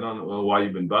classes. I don't know why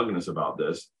you've been bugging us about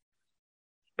this.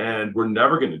 And we're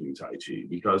never going to do Tai Chi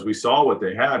because we saw what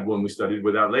they had when we studied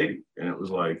with that lady. And it was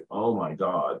like, oh my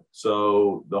God.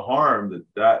 So the harm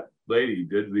that lady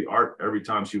did to the art every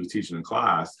time she was teaching a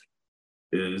class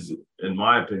is, in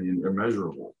my opinion,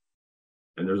 immeasurable.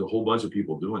 And there's a whole bunch of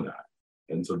people doing that.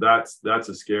 And so that's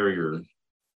a scarier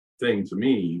thing to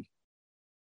me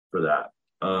for that.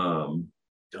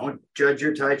 Don't judge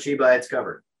your Tai Chi by its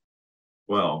cover.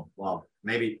 Well,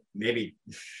 maybe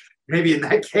in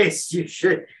that case you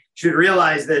should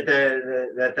realize that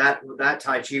that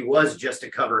Tai Chi was just a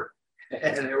cover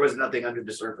and there was nothing under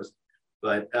the surface.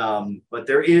 But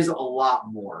there is a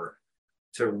lot more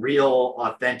to real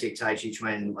authentic Tai Chi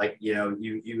Chuan. Like,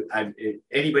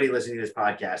 anybody listening to this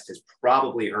podcast has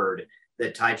probably heard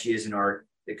that Tai Chi is an art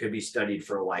that could be studied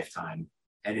for a lifetime,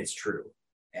 and it's true.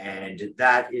 And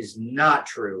that is not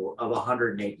true of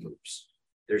 108 moves.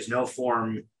 There's no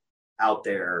form out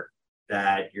there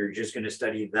that you're just going to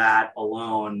study that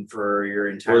alone for your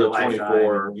entire lifetime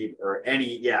or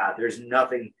any. Yeah, there's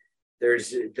nothing. There's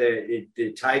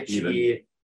the Tai Chi,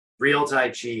 real Tai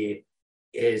Chi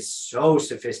is so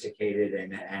sophisticated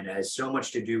and has so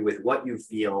much to do with what you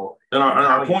feel. And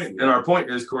our point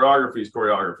is choreography is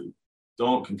choreography.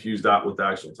 Don't confuse that with the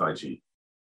actual Tai Chi.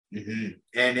 Mm-hmm.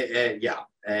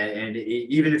 And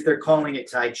even if they're calling it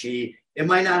Tai Chi, it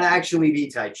might not actually be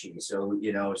Tai Chi. So,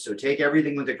 so take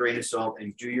everything with a grain of salt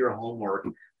and do your homework.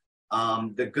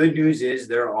 The good news is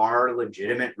there are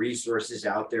legitimate resources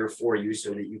out there for you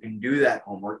so that you can do that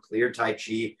homework, clear Tai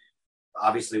Chi.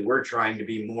 Obviously, we're trying to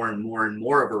be more and more and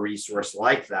more of a resource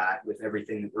like that with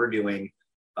everything that we're doing,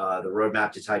 the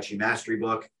Roadmap to Tai Chi Mastery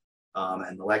book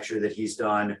and the lecture that he's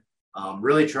done,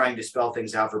 really trying to spell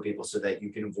things out for people so that you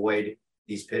can avoid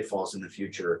these pitfalls in the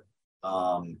future.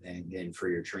 And for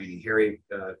your training, Harry,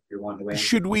 you're wanting to weigh in?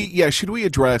 Should we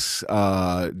address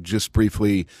just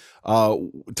briefly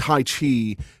Tai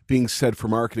Chi being said for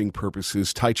marketing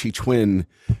purposes, Tai Chi Chuan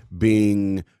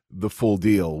being the full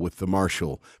deal with the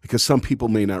martial, because some people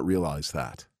may not realize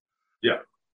that. Yeah.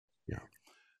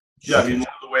 Okay. I mean, one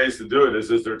of the ways to do it is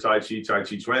there Tai Chi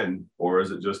Chuan, or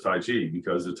is it just Tai Chi?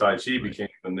 Because the Tai Chi became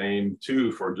the name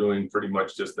too for doing pretty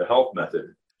much just the health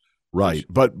method. Right,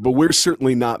 but we're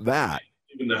certainly not that.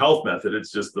 Even the health method,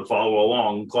 it's just the follow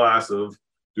along class of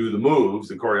do the moves,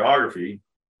 the choreography,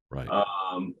 right?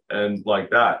 And like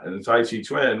that. And the Tai Chi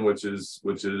Chuan, which it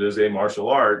is a martial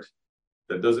art,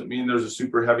 that doesn't mean there's a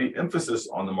super heavy emphasis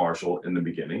on the martial in the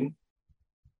beginning,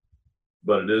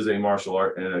 but it is a martial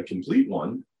art and a complete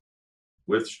one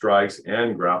with strikes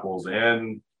and grapples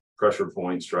and pressure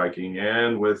point striking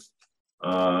and with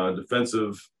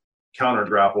defensive counter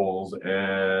grapples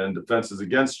and defenses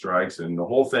against strikes and the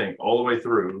whole thing all the way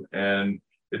through. And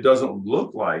it doesn't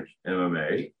look like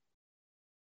MMA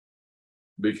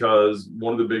because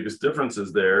one of the biggest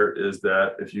differences there is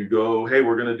that if you go, hey,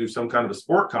 we're going to do some kind of a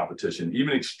sport competition,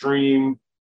 even extreme,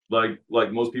 like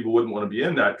most people wouldn't want to be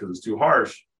in that because it's too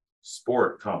harsh,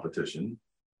 sport competition.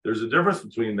 There's a difference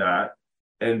between that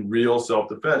and real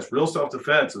self-defense. Real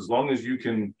self-defense, as long as you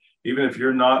can, even if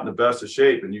you're not in the best of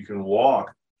shape and you can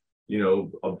walk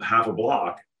half a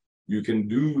block, you can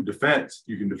do defense,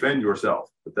 you can defend yourself.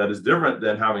 But that is different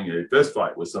than having a fist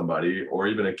fight with somebody, or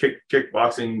even a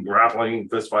kickboxing, grappling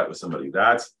fist fight with somebody.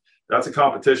 That's a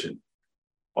competition.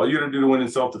 All you got to do to win in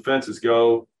self-defense is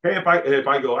go, hey, if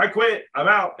I go, I quit, I'm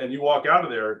out, and you walk out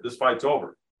of there, this fight's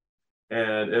over.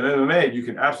 And in MMA, you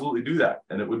can absolutely do that.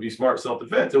 And it would be smart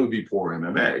self-defense. It would be poor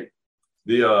MMA.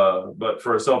 But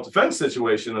for a self-defense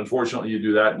situation, unfortunately, you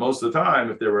do that most of the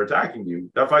time. If they were attacking you,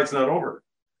 that fight's not over.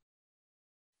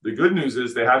 The good news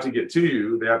is they have to get to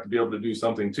you. They have to be able to do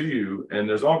something to you. And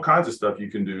there's all kinds of stuff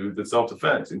you can do that's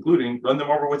self-defense, including run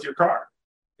them over with your car,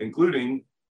 including,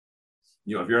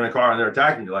 if you're in a car and they're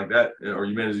attacking you like that, or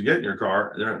you manage to get in your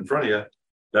car and they're in front of you,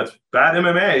 that's bad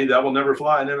MMA. That will never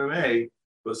fly in MMA.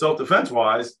 But self-defense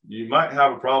wise, you might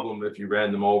have a problem if you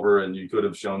ran them over, and you could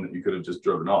have shown that you could have just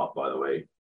driven off, by the way.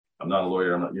 I'm not a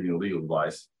lawyer. I'm not giving you legal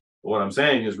advice. But what I'm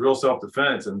saying is real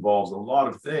self-defense involves a lot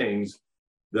of things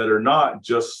that are not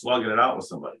just slugging it out with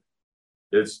somebody.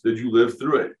 It's, did you live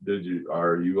through it?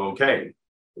 Are you okay?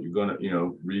 Are you going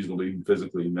to, reasonably,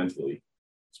 physically, mentally,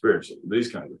 spiritually,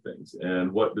 these kinds of things.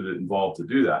 And what did it involve to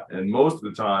do that? And most of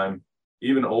the time,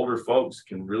 even older folks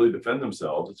can really defend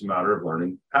themselves. It's a matter of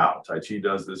learning how. Tai Chi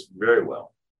does this very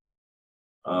well.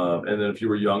 And then if you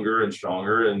were younger and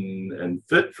stronger and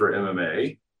fit for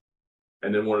MMA,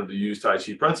 and then wanted to use Tai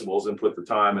Chi principles and put the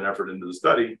time and effort into the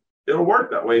study, it'll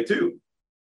work that way too.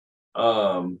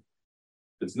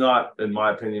 It's not, in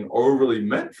my opinion, overly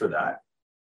meant for that,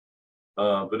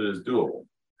 but it is doable.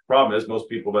 Problem is, most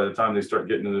people, by the time they start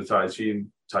getting into Tai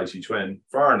Chi Chuan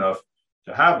far enough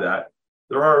to have that,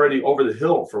 they're already over the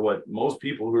hill for what most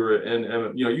people who are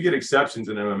in, you get exceptions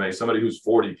in MMA, somebody who's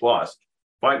 40 plus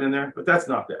fighting in there, but that's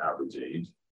not the average age.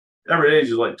 Average age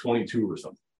is like 22 or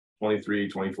something, 23,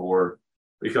 24,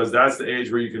 because that's the age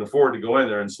where you can afford to go in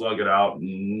there and slug it out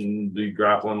and be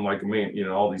grappling like a man,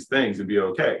 all these things and be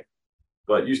okay.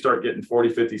 But you start getting 40,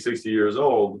 50, 60 years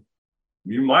old,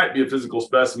 you might be a physical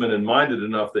specimen and minded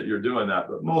enough that you're doing that,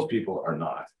 but most people are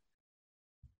not.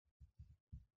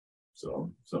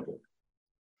 So simple.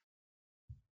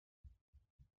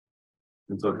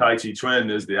 And so Tai Chi Chuan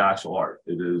is the actual art.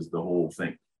 It is the whole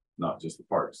thing, not just the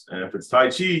parts. And if it's Tai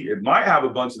Chi, it might have a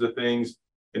bunch of the things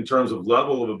in terms of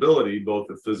level of ability, both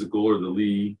the physical or the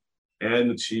Li and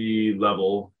the Qi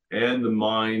level and the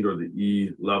mind or the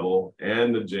Yi level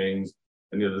and the Jings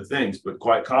and the other things. But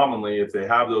quite commonly, if they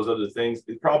have those other things,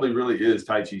 it probably really is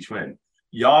Tai Chi Chuan.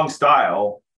 Yang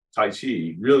style Tai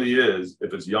Chi really is,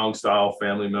 if it's Yang style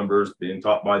family members being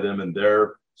taught by them in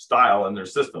their style and their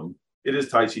system, it is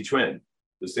Tai Chi Chuan.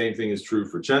 The same thing is true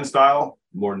for Chen style,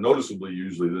 more noticeably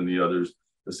usually than the others.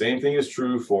 The same thing is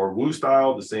true for Wu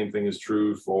style. The same thing is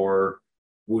true for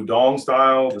Wudong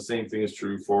style. The same thing is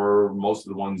true for most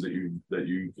of the ones that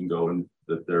you can go and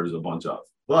that there's a bunch of.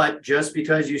 But just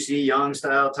because you see Yang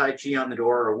style Tai Chi on the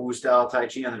door or Wu style Tai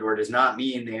Chi on the door does not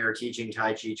mean they are teaching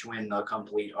Tai Chi Chuan the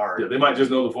complete art. Yeah, they might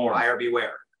just know the form. Buyer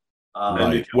beware.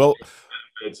 Right. Well,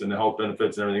 benefits and the health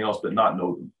benefits and everything else, but not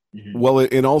know them. Mm-hmm. Well,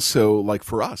 and also like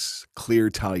for us, clear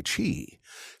Tai Chi.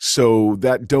 So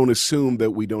that don't assume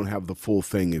that we don't have the full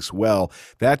thing as well.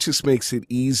 That just makes it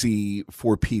easy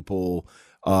for people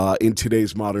in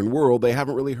today's modern world. They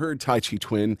haven't really heard Tai Chi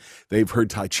Chuan. They've heard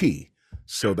Tai Chi.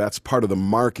 So that's part of the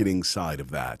marketing side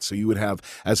of that. So you would have,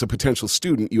 as a potential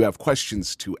student, you have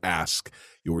questions to ask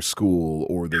your school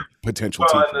or the potential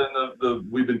teacher. And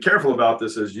we've been careful about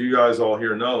this, as you guys all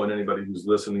here know, and anybody who's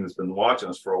listening that's been watching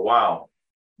us for a while,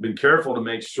 been careful to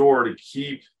make sure to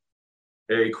keep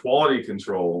a quality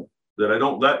control, that I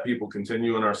don't let people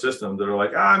continue in our system that are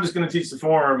like, I'm just going to teach the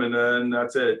form and then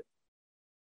that's it.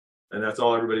 And that's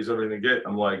all everybody's ever going to get.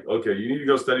 I'm like, okay, you need to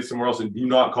go study somewhere else and do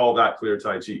not call that clear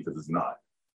Tai Chi, because it's not.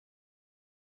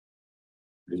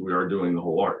 Because we are doing the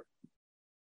whole art.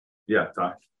 Yeah,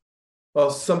 Tai. Well,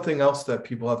 something else that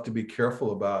people have to be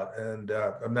careful about, and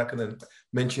I'm not going to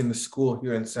mention the school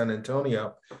here in San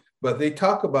Antonio, but they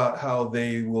talk about how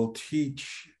they will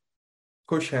teach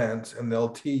push hands and they'll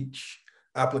teach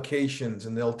applications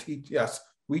and they'll teach, yes,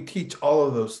 we teach all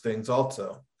of those things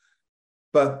also,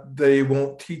 but they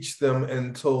won't teach them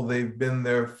until they've been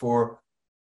there for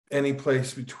any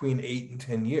place between 8 and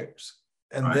 10 years.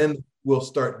 And right. Then we'll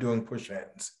start doing push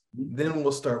hands. Then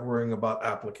we'll start worrying about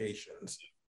applications.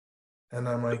 And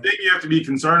I'm like, the thing you have to be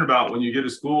concerned about when you get a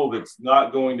school that's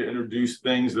not going to introduce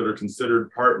things that are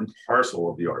considered part and parcel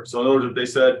of the art. So in other words, if they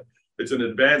said it's an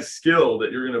advanced skill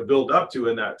that you're going to build up to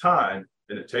in that time,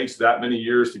 and it takes that many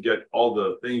years to get all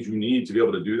the things you need to be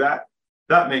able to do that,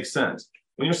 that makes sense.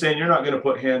 When you're saying you're not going to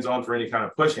put hands on for any kind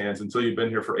of push hands until you've been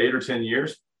here for 8 or 10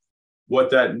 years, What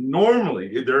that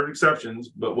normally, there are exceptions,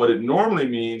 but what it normally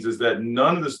means is that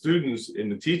none of the students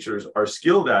and the teachers are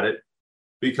skilled at it,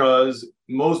 because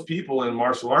most people in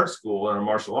martial arts school and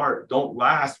martial art don't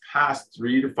last past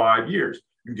 3 to 5 years.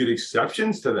 You get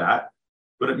exceptions to that,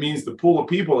 but it means the pool of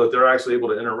people that they're actually able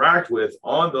to interact with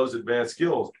on those advanced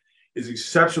skills is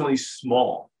exceptionally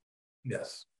small.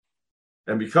 Yes.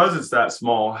 And because it's that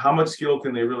small, how much skill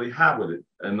can they really have with it?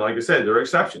 And like I said, there are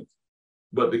exceptions.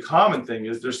 But the common thing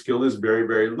is their skill is very,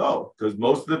 very low, because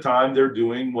most of the time they're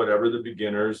doing whatever the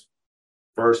beginner's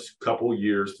first couple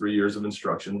years, 3 years of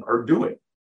instruction are doing.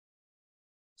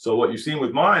 So what you've seen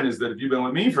with mine is that if you've been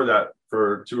with me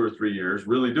for 2 or 3 years,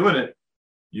 really doing it,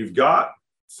 you've got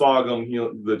the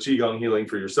Qigong healing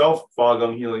for yourself,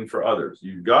 Gong healing for others.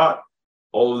 You've got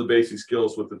all of the basic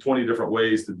skills with the 20 different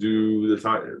ways to do the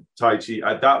Tai Chi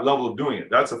at that level of doing it.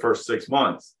 That's the first 6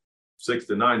 months, 6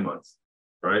 to 9 months,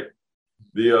 right?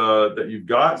 That you've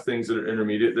got things that are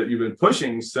intermediate that you've been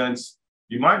pushing since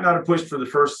you might not have pushed for the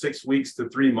first 6 weeks to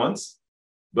 3 months,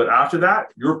 but after that,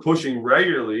 you're pushing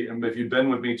regularly. And if you've been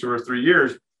with me 2 or 3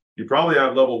 years, you probably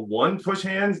have level 1 push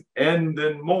hands, and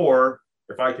then more,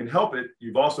 if I can help it.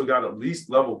 You've also got at least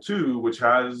level 2, which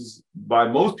has, by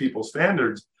most people's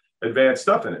standards, advanced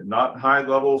stuff in it. Not high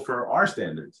level for our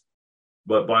standards,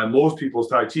 but by most people's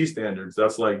Tai Chi standards,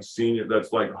 that's like senior,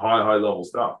 that's like high level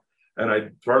stuff.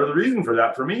 And part of the reason for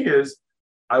that for me is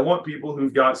I want people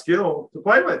who've got skill to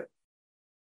play with.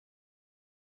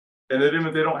 And then even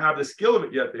if they don't have the skill of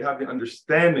it yet, they have the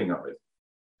understanding of it,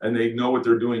 and they know what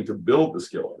they're doing to build the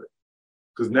skill of it.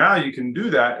 Because now you can do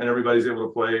that and everybody's able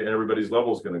to play and everybody's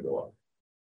level is going to go up.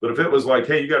 But if it was like,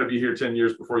 hey, you got to be here 10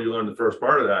 years before you learn the first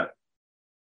part of that,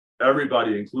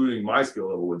 everybody, including my skill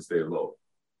level, would stay low.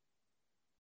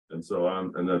 And so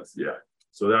and that's, yeah.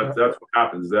 So that's what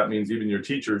happens. That means even your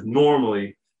teachers,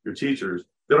 normally your teachers,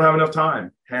 they don't have enough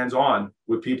time hands-on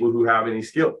with people who have any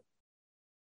skill.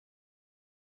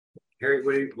 Harry,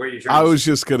 where are you trying I was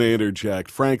just going to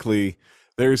interject. Frankly,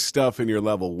 there's stuff in your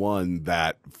level 1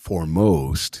 that for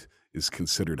most is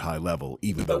considered high level,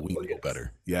 even though we know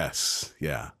better. Yes.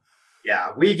 Yeah. Yeah,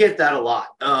 we get that a lot.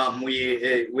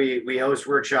 We host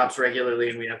workshops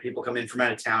regularly, and we have people come in from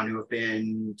out of town who have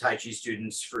been Tai Chi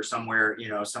students for somewhere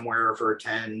for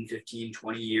 10, 15,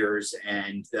 20 years,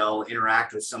 and they'll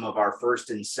interact with some of our first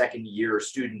and second year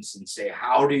students and say,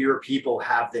 how do your people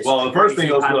have this? Well, the first thing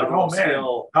they'll be like, oh man,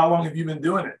 skill? How long have you been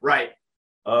doing it? Right.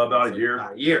 About a year.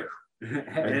 A year.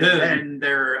 And then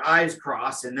their eyes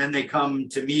cross, and then they come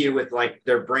to me with like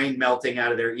their brain melting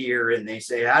out of their ear, and they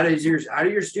say, how do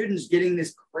your students getting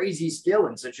this crazy skill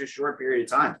in such a short period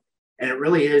of time? And it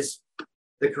really is,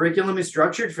 the curriculum is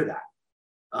structured for that.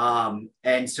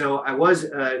 And so I was,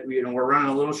 we're running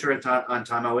a little short on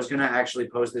time. I was going to actually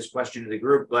pose this question to the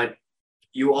group, but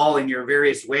you all in your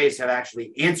various ways have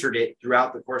actually answered it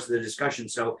throughout the course of the discussion.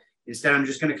 So instead, I'm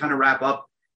just going to kind of wrap up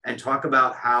and talk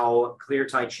about how Clear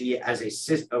Tai Chi as a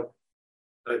system.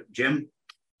 Jim?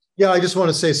 Yeah, I just want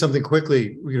to say something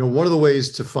quickly. One of the ways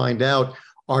to find out,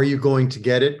 are you going to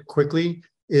get it quickly,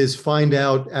 is find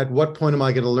out at what point am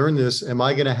I going to learn this? Am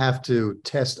I going to have to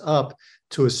test up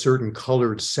to a certain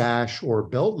colored sash or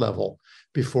belt level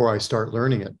before I start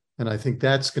learning it? And I think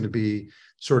that's going to be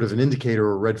sort of an indicator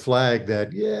or a red flag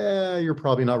that, yeah, you're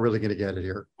probably not really going to get it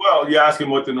here. Well, you ask them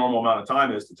what the normal amount of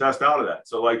time is to test out of that.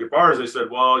 So like if ours, they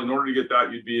said, well, in order to get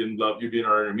that, you'd be in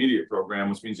our intermediate program,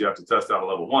 which means you have to test out a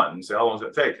level 1. And say, how long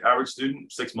does that take? Average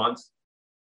student, 6 months.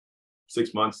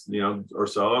 6 months, or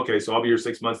so. Okay, so I'll be here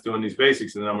 6 months doing these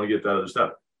basics, and then I'm going to get that other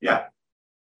stuff. Yeah.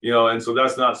 And so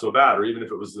that's not so bad, or even if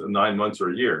it was 9 months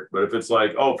or a year. But if it's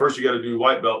like, oh, first you got to do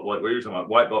white belt, what you're talking about,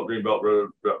 white belt, green belt,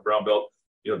 brown belt,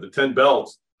 the 10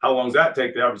 belts, how long does that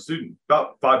take the average student?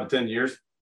 About 5 to 10 years.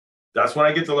 That's when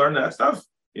I get to learn that stuff.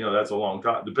 That's a long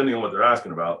time, depending on what they're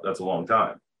asking about. That's a long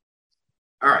time.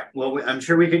 All right. Well, I'm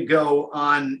sure we could go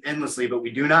on endlessly, but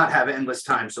we do not have endless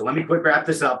time. So let me quick wrap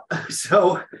this up.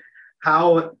 So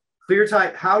how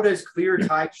does Clear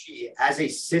Tai Chi as a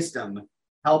system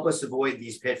help us avoid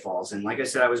these pitfalls? And like I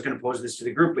said, I was going to pose this to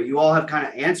the group, but you all have kind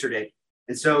of answered it.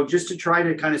 And so just to try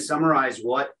to kind of summarize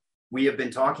what we have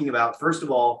been talking about, first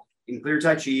of all, in Clear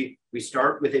Tai Chi, we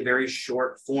start with a very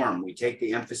short form. We take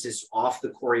the emphasis off the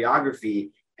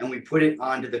choreography and we put it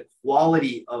onto the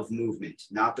quality of movement,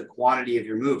 not the quantity of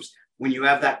your moves. When you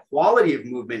have that quality of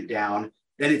movement down,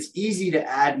 then it's easy to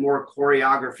add more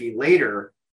choreography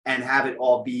later and have it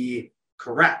all be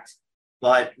correct.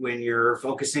 But when you're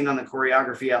focusing on the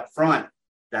choreography up front,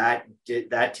 that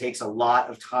takes a lot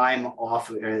of time off,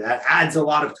 that adds a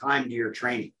lot of time to your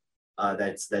training.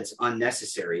 That's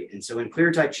unnecessary. And so in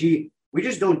Clear Tai Chi, we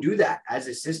just don't do that as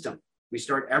a system. We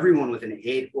start everyone with an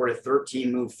 8 or a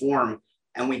 13 move form,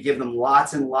 and we give them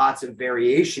lots and lots of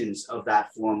variations of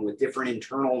that form with different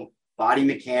internal body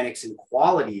mechanics and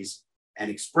qualities and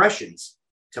expressions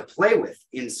to play with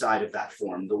inside of that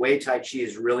form. The way Tai Chi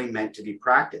is really meant to be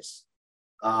practiced.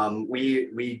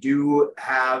 We do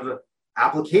have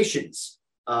applications,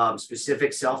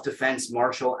 specific self-defense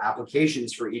martial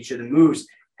applications for each of the moves.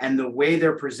 And the way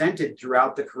they're presented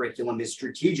throughout the curriculum is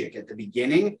strategic. At the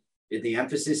beginning, the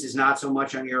emphasis is not so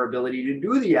much on your ability to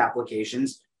do the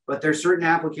applications, but there's certain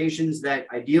applications that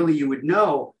ideally you would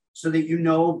know so that you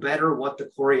know better what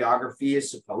the choreography is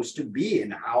supposed to be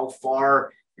and how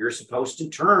far you're supposed to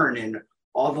turn and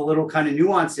all the little kind of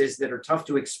nuances that are tough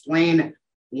to explain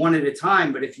one at a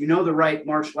time. But if you know the right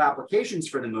martial applications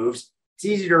for the moves, it's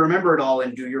easy to remember it all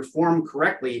and do your form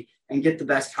correctly and get the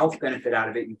best health benefit out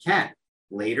of it you can.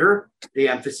 Later, the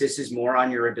emphasis is more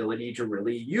on your ability to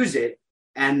really use it.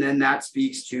 And then that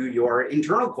speaks to your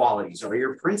internal qualities. Are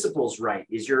your principles right?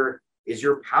 Is your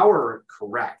power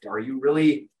correct? Are you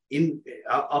really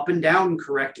up and down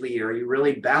correctly? Are you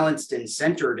really balanced and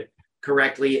centered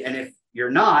correctly? And if you're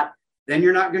not, then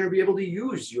you're not going to be able to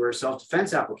use your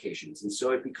self-defense applications. And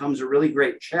so it becomes a really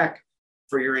great check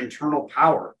for your internal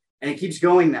power. And it keeps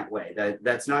going that way.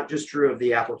 That's not just true of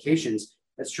the applications.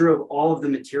 That's true of all of the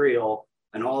material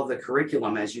and all of the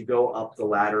curriculum as you go up the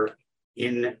ladder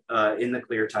in the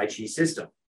Clear Tai Chi system.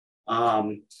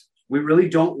 We really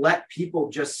don't let people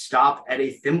just stop at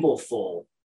a thimbleful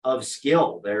of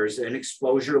skill. There's an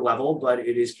exposure level, but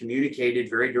it is communicated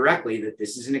very directly that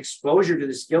this is an exposure to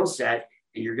the skill set,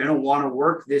 and you're going to want to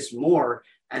work this more.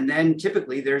 And then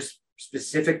typically there's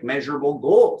specific measurable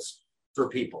goals for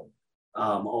people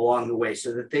along the way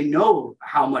so that they know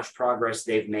how much progress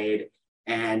they've made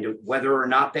and whether or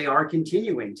not they are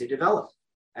continuing to develop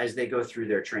as they go through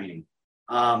their training.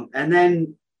 And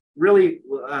then really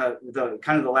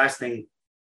the last thing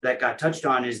that got touched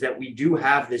on is that we do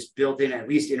have this built in, at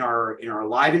least in our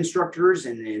live instructors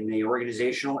and in the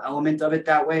organizational element of it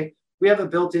that way. We have a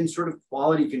built-in sort of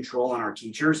quality control on our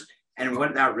teachers. And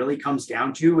what that really comes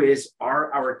down to is,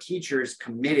 are our teachers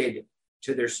committed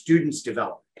to their students'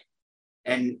 development?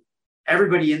 And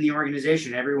everybody in the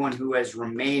organization, everyone who has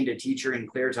remained a teacher in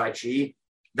Clear Tai Chi,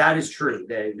 that is true,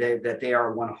 that they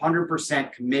are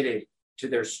 100% committed to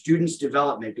their students'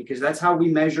 development, because that's how we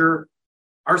measure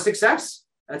our success.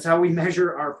 That's how we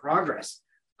measure our progress.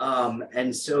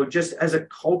 And so just as a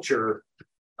culture,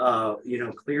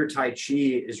 Clear Tai Chi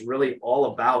is really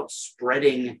all about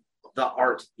spreading the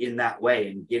art in that way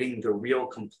and getting the real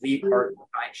complete art of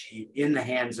Tai Chi in the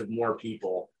hands of more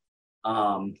people.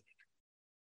 And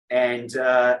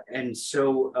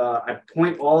so I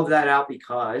point all of that out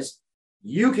because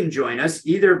you can join us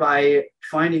either by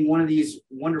finding one of these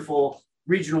wonderful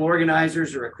regional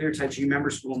organizers or a Clear Tai Chi member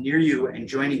school near you and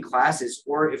joining classes,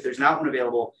 or if there's not one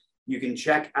available, you can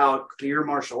check out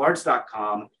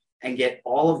clearmartialarts.com and get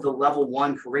all of the level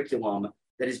 1 curriculum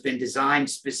that has been designed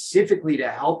specifically to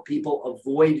help people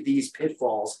avoid these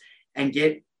pitfalls and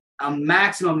get a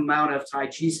maximum amount of Tai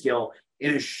Chi skill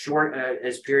in as short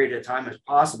as period of time as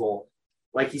possible.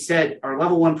 Like he said, our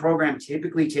level 1 program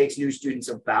typically takes new students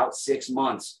about 6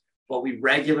 months, but we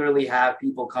regularly have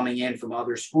people coming in from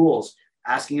other schools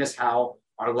asking us how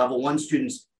our level 1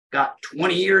 students got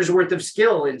 20 years worth of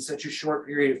skill in such a short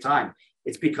period of time.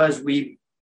 It's because we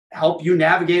help you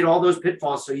navigate all those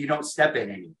pitfalls so you don't step in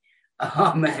any.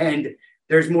 And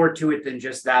there's more to it than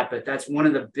just that, but that's one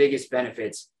of the biggest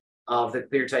benefits of the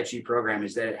Clear Tai Chi program,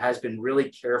 is that it has been really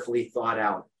carefully thought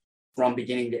out from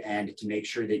beginning to end to make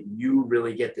sure that you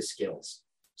really get the skills.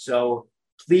 So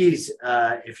please,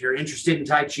 if you're interested in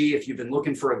Tai Chi, if you've been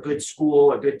looking for a good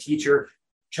school, a good teacher,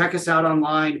 check us out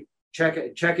online, check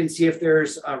and see if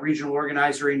there's a regional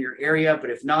organizer in your area. But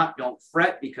if not, don't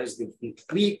fret, because the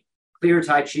complete Clear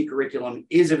Tai Chi curriculum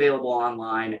is available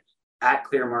online at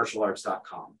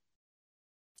clearmartialarts.com.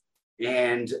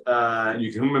 And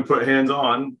you can come and put hands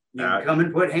on. You can come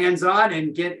and put hands on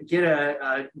and get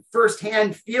a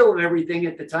firsthand feel of everything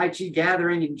at the Tai Chi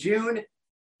Gathering in June.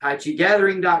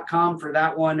 TaiChiGathering.com for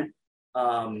that one.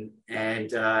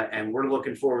 And we're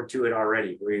looking forward to it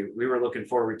already. We were looking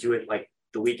forward to it like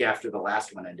the week after the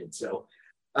last one ended. So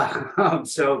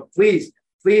so please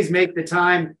make the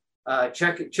time,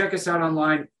 check us out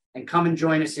online and come and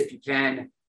join us if you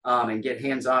can, and get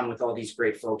hands on with all these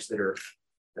great folks that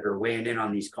are weighing in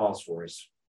on these calls for us.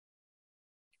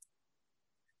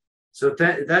 So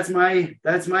that's my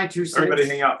 2 cents. Everybody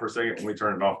hang out for a second when we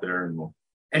turn it off there, and we'll.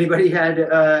 Anybody had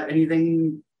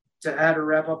anything to add or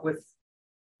wrap up with?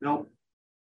 No.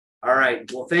 All right.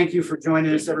 Well, thank you for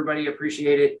joining us, everybody.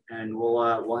 Appreciate it, and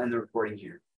we'll end the recording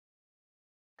here.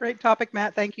 Great topic,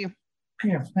 Matt. Thank you.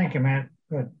 Yeah, thank you, Matt.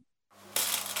 Good.